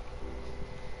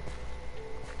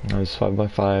 That's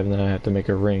 5x5, and then I have to make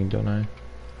a ring, don't I?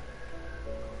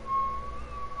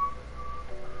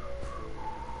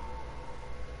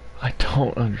 I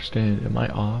don't understand. Am I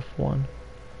off 1?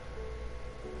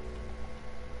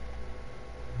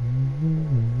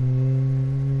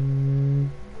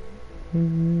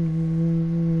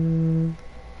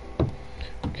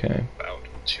 Okay. About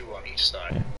 2 on each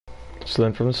side. Okay. So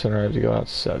then from the center I have to go out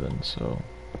 7, so...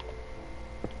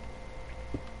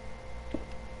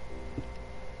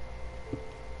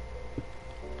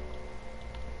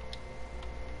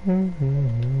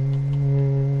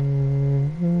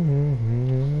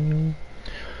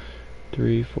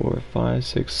 Three, 4, 5,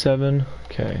 6, 7.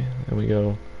 Okay, then we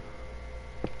go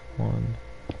 1,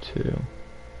 2,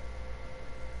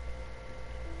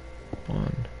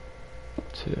 1,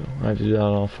 2. I have to do that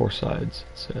on all 4 sides,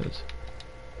 it says.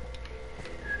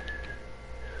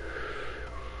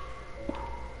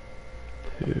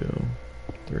 Two,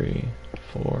 3,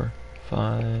 4,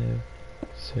 5,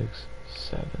 6,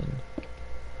 7.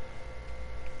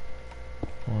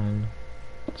 1,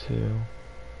 2.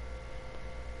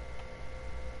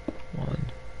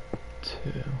 1, 2.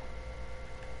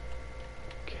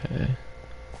 Okay.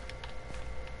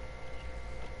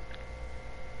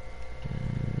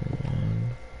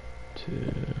 1,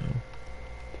 2,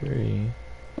 3,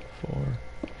 4,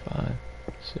 5,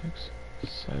 6,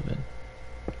 7.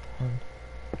 1,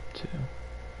 2.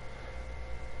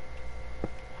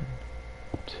 1,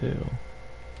 2.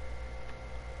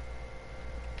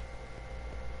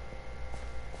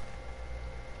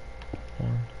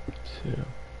 1, 2,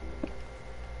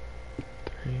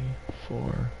 3,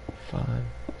 4, 5,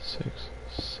 6,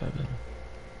 7.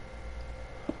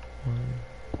 1,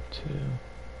 2.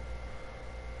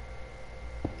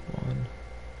 1,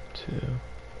 2.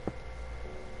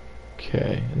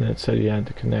 Okay, and then it said you had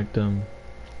to connect them.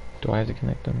 Do I have to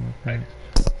connect them? Right.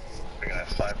 We're gonna have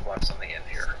 5 blocks on the end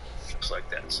here, just like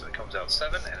that. So it comes out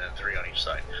 7, and then 3 on each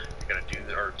side. You're gonna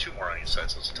do, or 2 more on each side,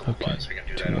 so it's a total Okay, 5. So you're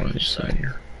gonna do 2 that more on each side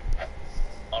here.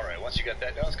 All right. Once you got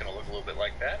that done, it's gonna look a little bit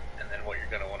like that. And then what you're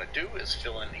gonna want to do is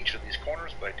fill in each of these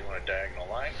corners by doing a diagonal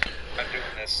line. I'm doing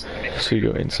this. So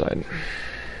you go inside.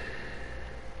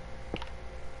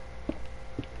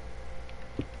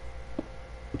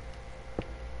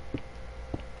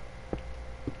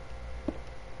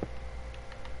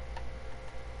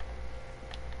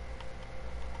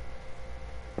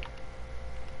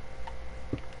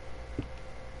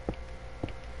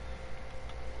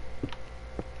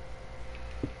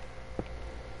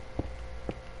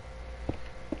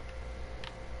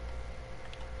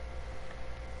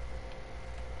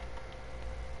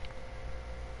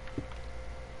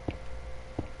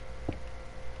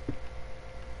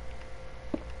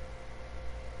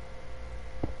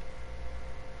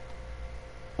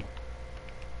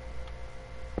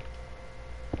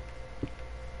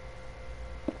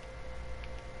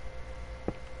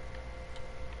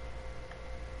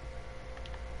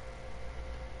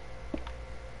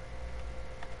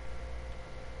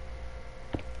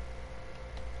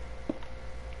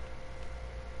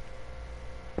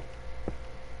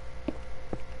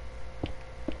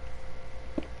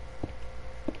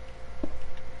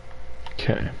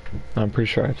 Okay, I'm pretty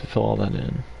sure I have to fill all that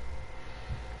in.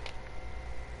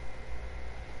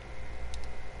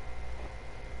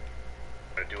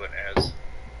 I'm gonna do it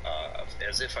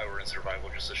as if I were in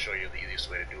survival, just to show you the easiest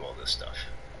way to do all this stuff.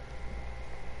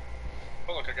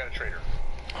 Oh look, I got a trader.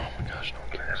 Oh my gosh, no one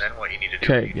cares. And then what you need to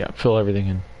do. Okay, yeah, fill everything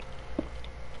in.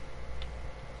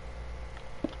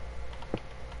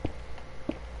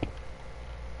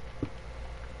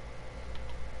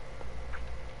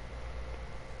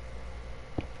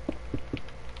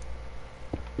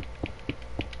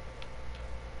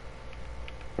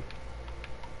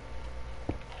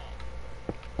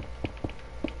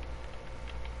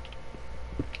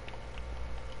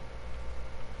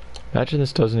 Imagine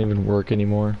this doesn't even work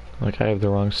anymore. Like I have the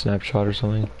wrong snapshot or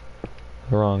something.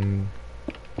 The wrong...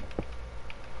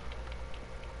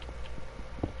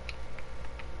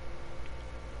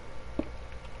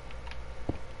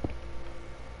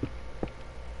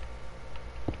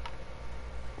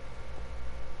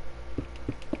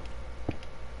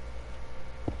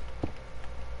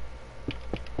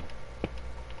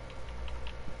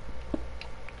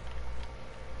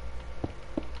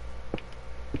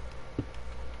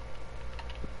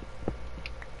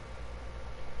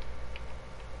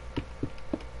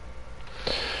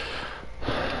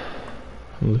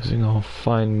 I'm losing all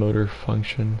fine motor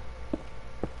function.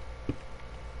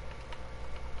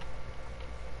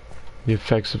 The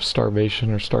effects of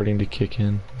starvation are starting to kick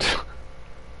in.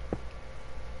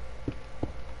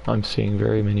 I'm seeing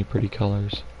very many pretty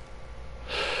colors.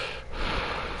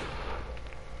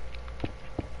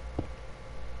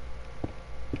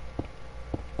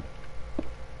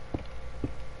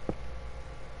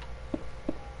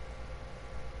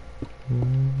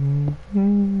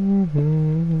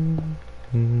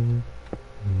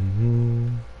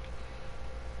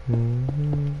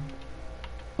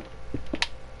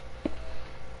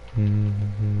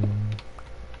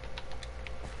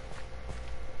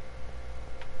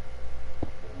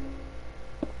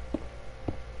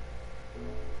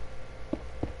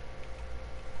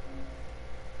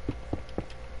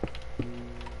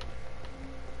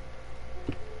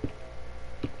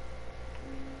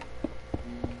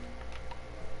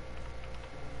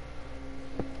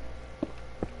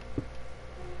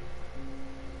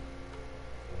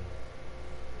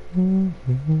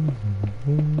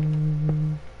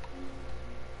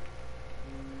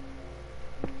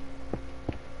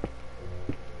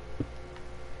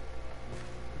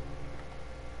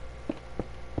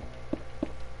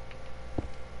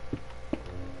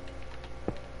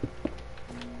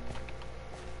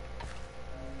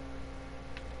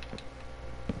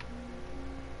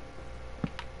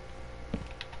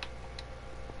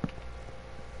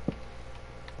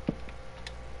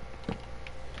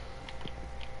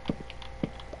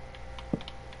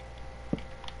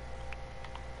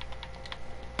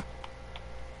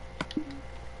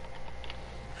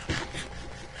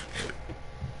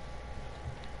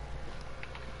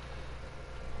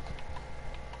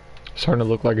 Starting to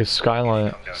look like a skyline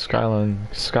thing.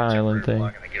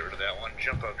 Block and I get rid of that one.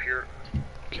 Jump up here.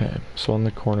 Okay, so on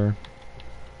the corner.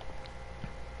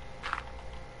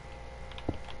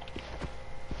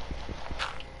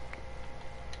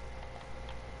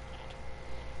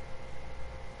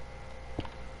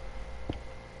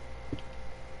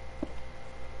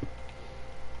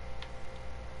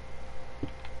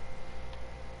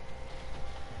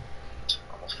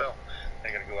 Almost fell.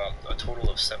 I'm gonna go out a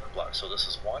total of 7 blocks. So this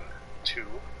is 1, 2,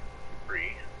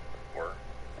 3, 4,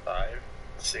 5,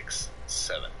 6,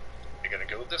 7. You're gonna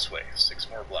go this way. 6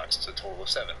 more blocks. It's a total of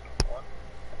 7. 1,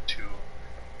 2,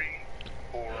 3,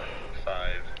 4,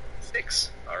 5,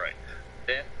 6. Alright.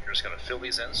 Then you're just gonna fill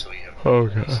these in so you have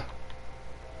Okay.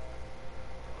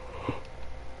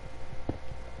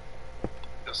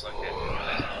 just like that.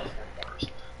 That's all 4 corners. So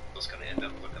it's gonna end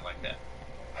up looking like that.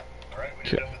 Alright, when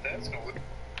you're done with that, it's gonna look.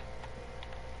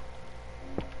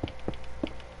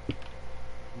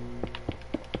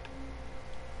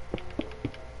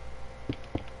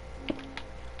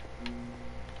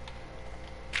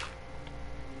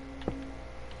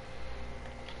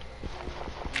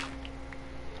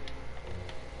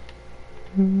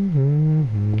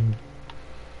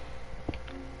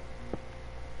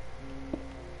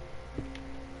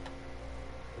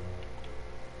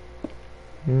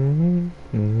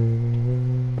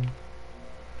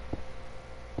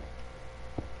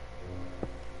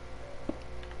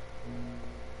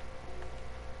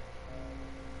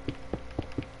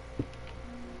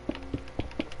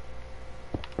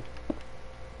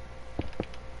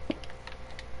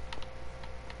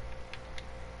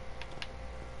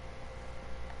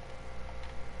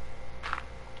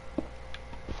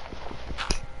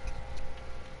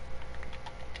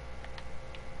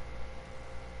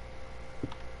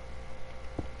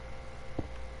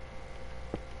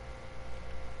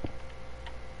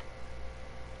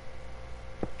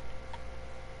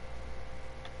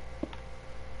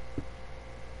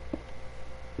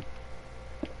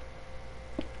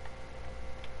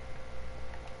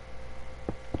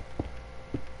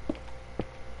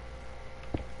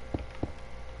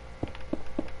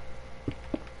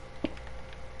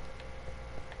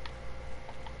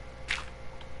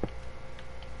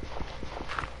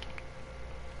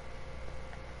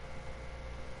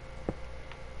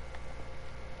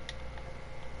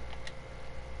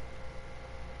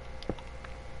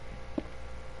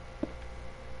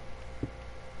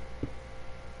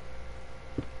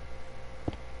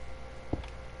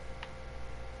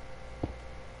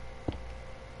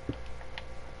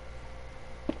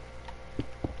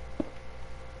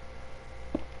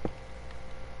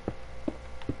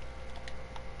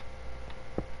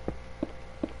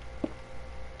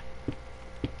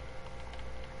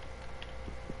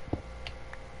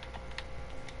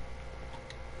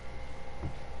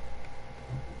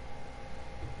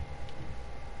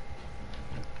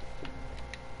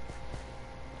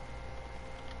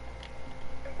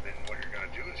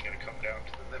 Down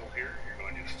to the middle here, you're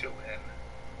going to fill in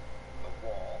the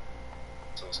wall.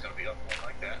 So it's going to be up one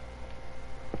like that.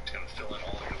 It's going to fill in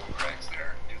all your little cracks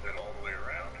there. Do that all the way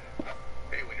around.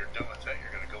 Okay, when you're done with that,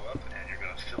 you're going to go up and you're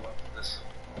going to fill up this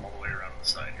all the way around the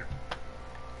side here.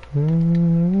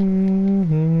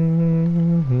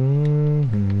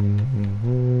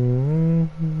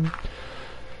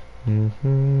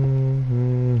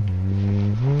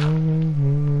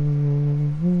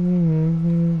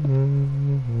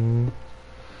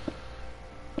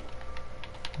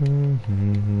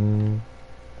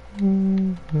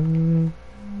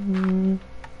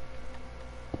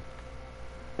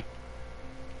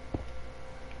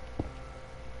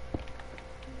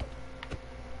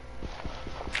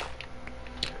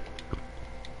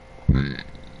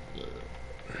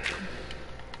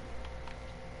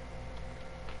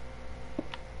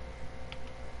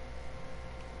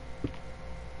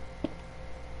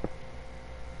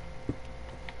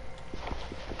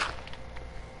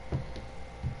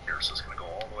 So it's going to go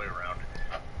all the way around,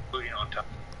 including on top.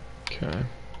 Okay.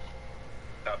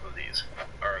 Top of these.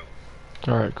 Alright.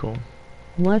 Alright, cool.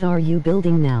 What are you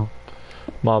building now?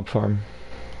 Mob farm.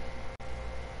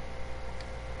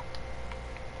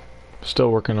 Still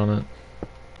working on it.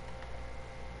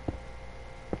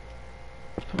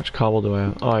 How much cobble do I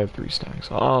have? Oh, I have 3 stacks.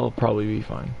 I'll probably be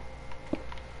fine.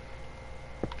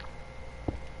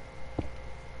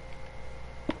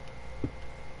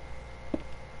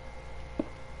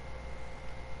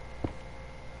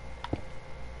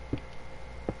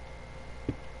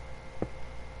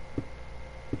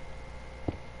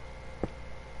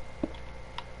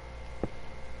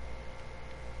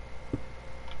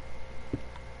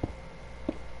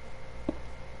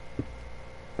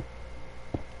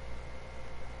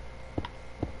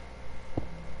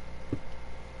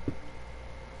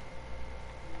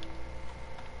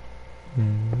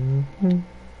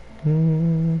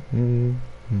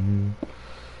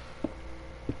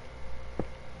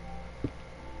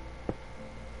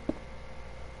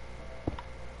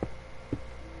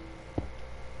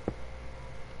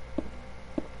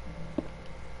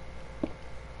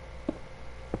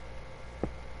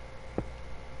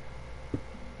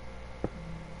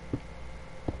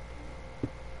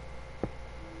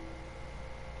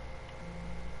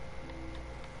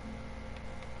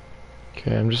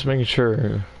 Okay, I'm just making sure.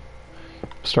 I'm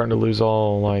starting to lose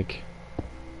all, like...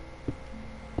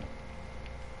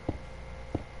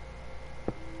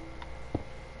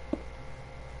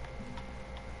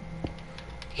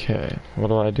 Okay, what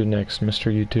do I do next,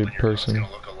 Mr. YouTube It's person?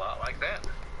 gonna look a lot like that.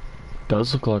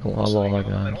 Does look like a lot So like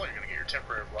in the that. middle, you're gonna get your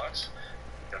temporary blocks.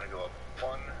 You're gonna go up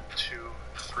 1, 2,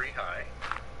 3 high.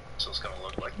 So it's gonna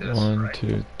look like this, 1, right?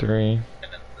 2, 3. And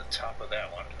then the top of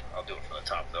that one, I'll do it from the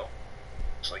top though.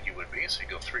 Just like you would be. So you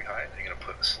go 3 high, and you're gonna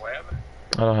put a slab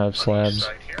I don't have on each slabs.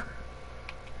 side here.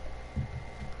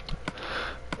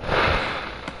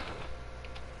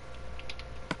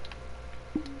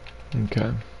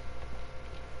 Okay.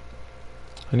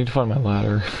 I need to find my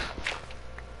ladder.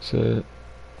 So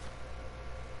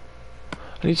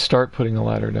I need to start putting a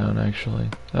ladder down, actually.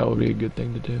 That would be a good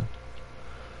thing to do.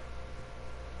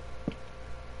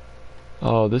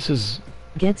 Oh, this is...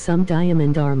 Get some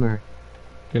diamond armor.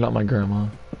 You're not my grandma.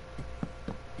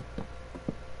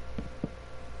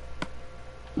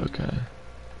 Okay.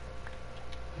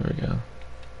 There we go.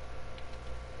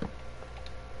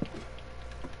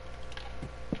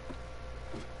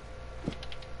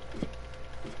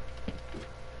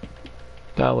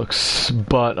 That looks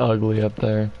butt ugly up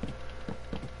there.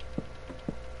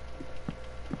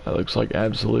 That looks like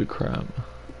absolute crap.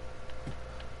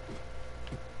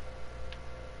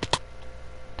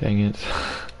 Dang it.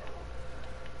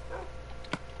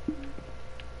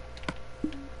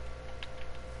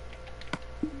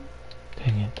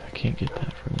 Dang it, I can't get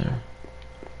that from there.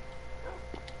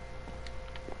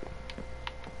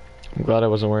 I'm glad I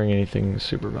wasn't wearing anything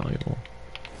super valuable.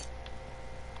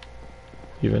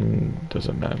 Even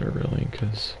doesn't matter really,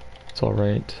 because it's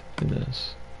alright in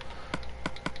this.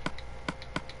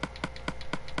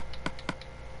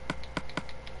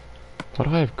 Why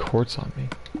do I have quartz on me?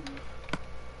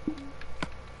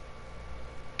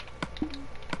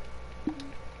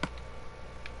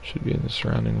 Should be in the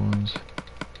surrounding ones.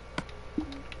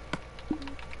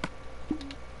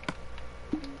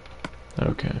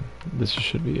 Okay, this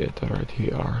should be it right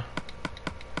here.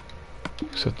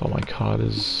 Except all my cod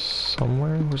is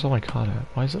somewhere? Where's all my cod at?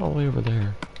 Why is it all the way over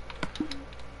there?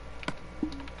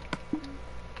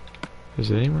 Is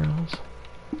it anywhere else?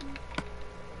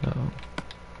 No.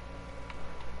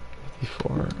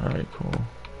 54. Alright, cool.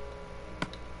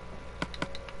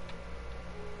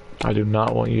 I do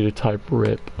not want you to type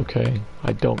RIP, okay?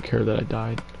 I don't care that I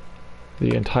died.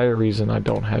 The entire reason I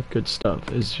don't have good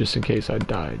stuff is just in case I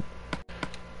died.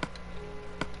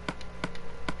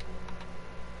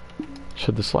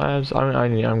 Should the slabs? I'm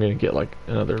gonna get like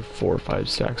another 4 or 5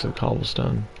 stacks of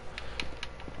cobblestone.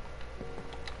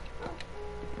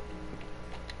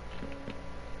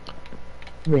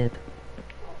 RIP.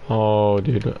 Oh,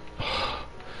 dude.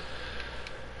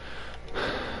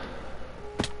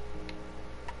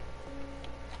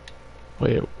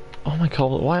 Wait. Oh my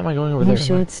god, why am I going over You there?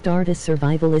 should start a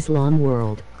survival Islam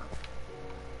world.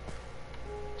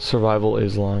 Survival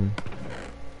Islam.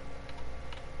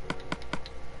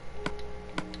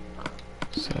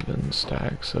 7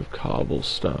 stacks of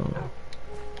cobblestone.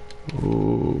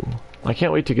 Ooh. I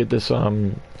can't wait to get this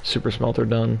super smelter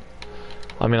done.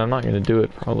 I mean, I'm not going to do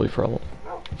it probably for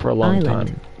a long Island.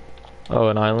 time. Oh,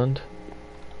 an island?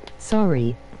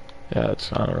 Sorry. Yeah,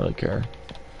 I don't really care.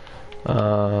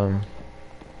 I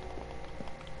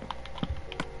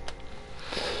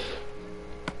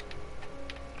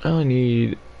only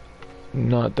need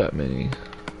not that many.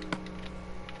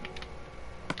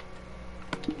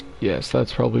 Yes,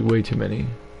 that's probably way too many.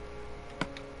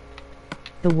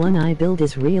 The one I build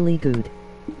is really good.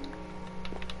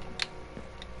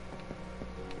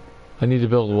 I need to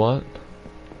build what?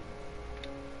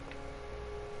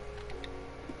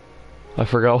 I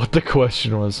forgot what the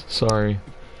question was. Sorry.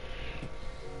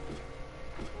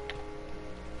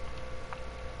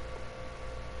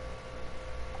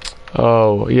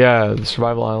 Oh, yeah, the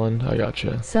survival island. I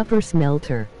gotcha. Supper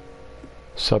smelter.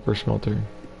 Supper smelter.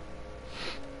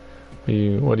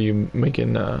 What are you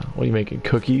making,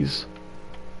 cookies?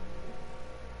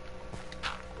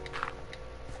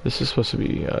 This is supposed to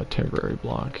be a temporary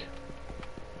block.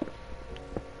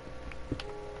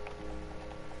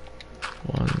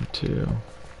 1, 2,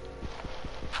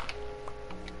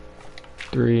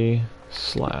 3,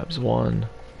 Slabs 1.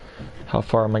 How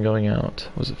far am I going out?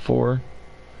 Was it 4?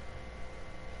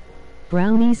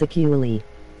 Brownies Aculi.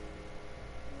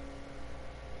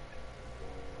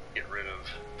 Get rid of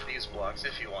these blocks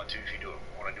if you want to. If you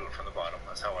want to do it from the bottom,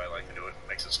 that's how I like to do it.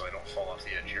 Makes it so I don't fall off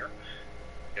the edge here.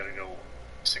 You gotta go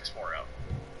 6 more out.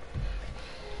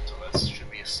 So that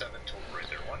should be a 7 total right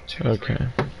there. 1, 2, 3. Okay.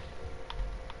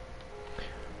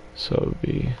 So it would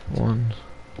be 1,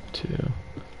 2,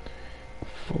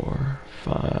 4,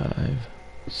 5,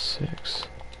 6.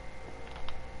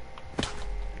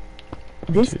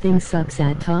 This thing sucks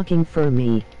at talking for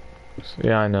me. So,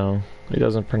 yeah, I know. He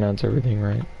doesn't pronounce everything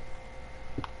right.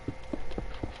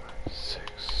 6.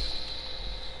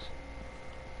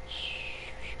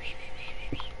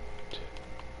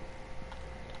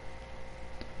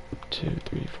 2,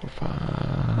 3, 4,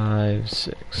 5,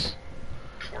 6.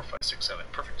 4, 5, 6, 7.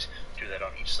 Perfect. Do that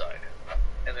on each side.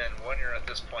 And then when you're at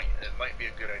this point, it might be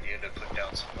a good idea to put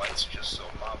down some lights just so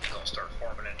mobs don't start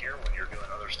forming in here when you're doing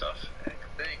other stuff. And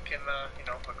they can, you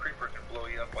know, a creeper can blow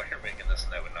you up while you're making this,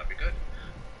 and that would not be good.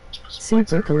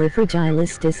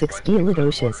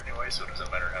 Supercalifragilisticexpialidocious. Anyway, so it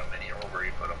doesn't matter how many or where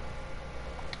you put them.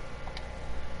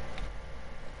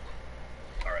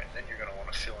 Alright, then you're going to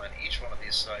want to fill in each one of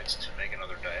these sides to make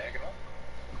another diagonal.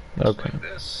 Just Okay. like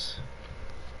this.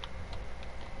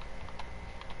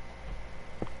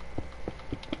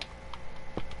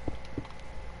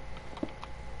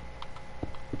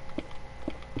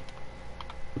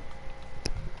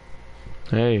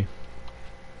 Hey,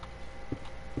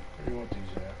 Where do you want these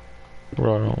at?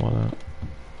 well, I don't want that.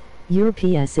 Your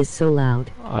PS is so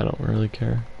loud. I don't really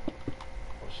care.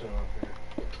 I'll set them up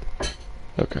here.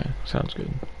 Okay, sounds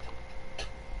good.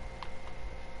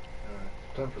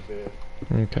 Alright, time for bed.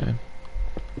 Okay.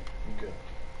 Okay.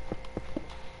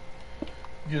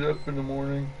 Get up in the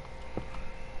morning.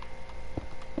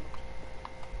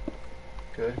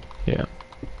 Okay. Yeah.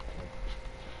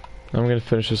 I'm gonna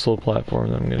finish this little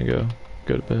platform, then I'm gonna go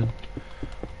to bed.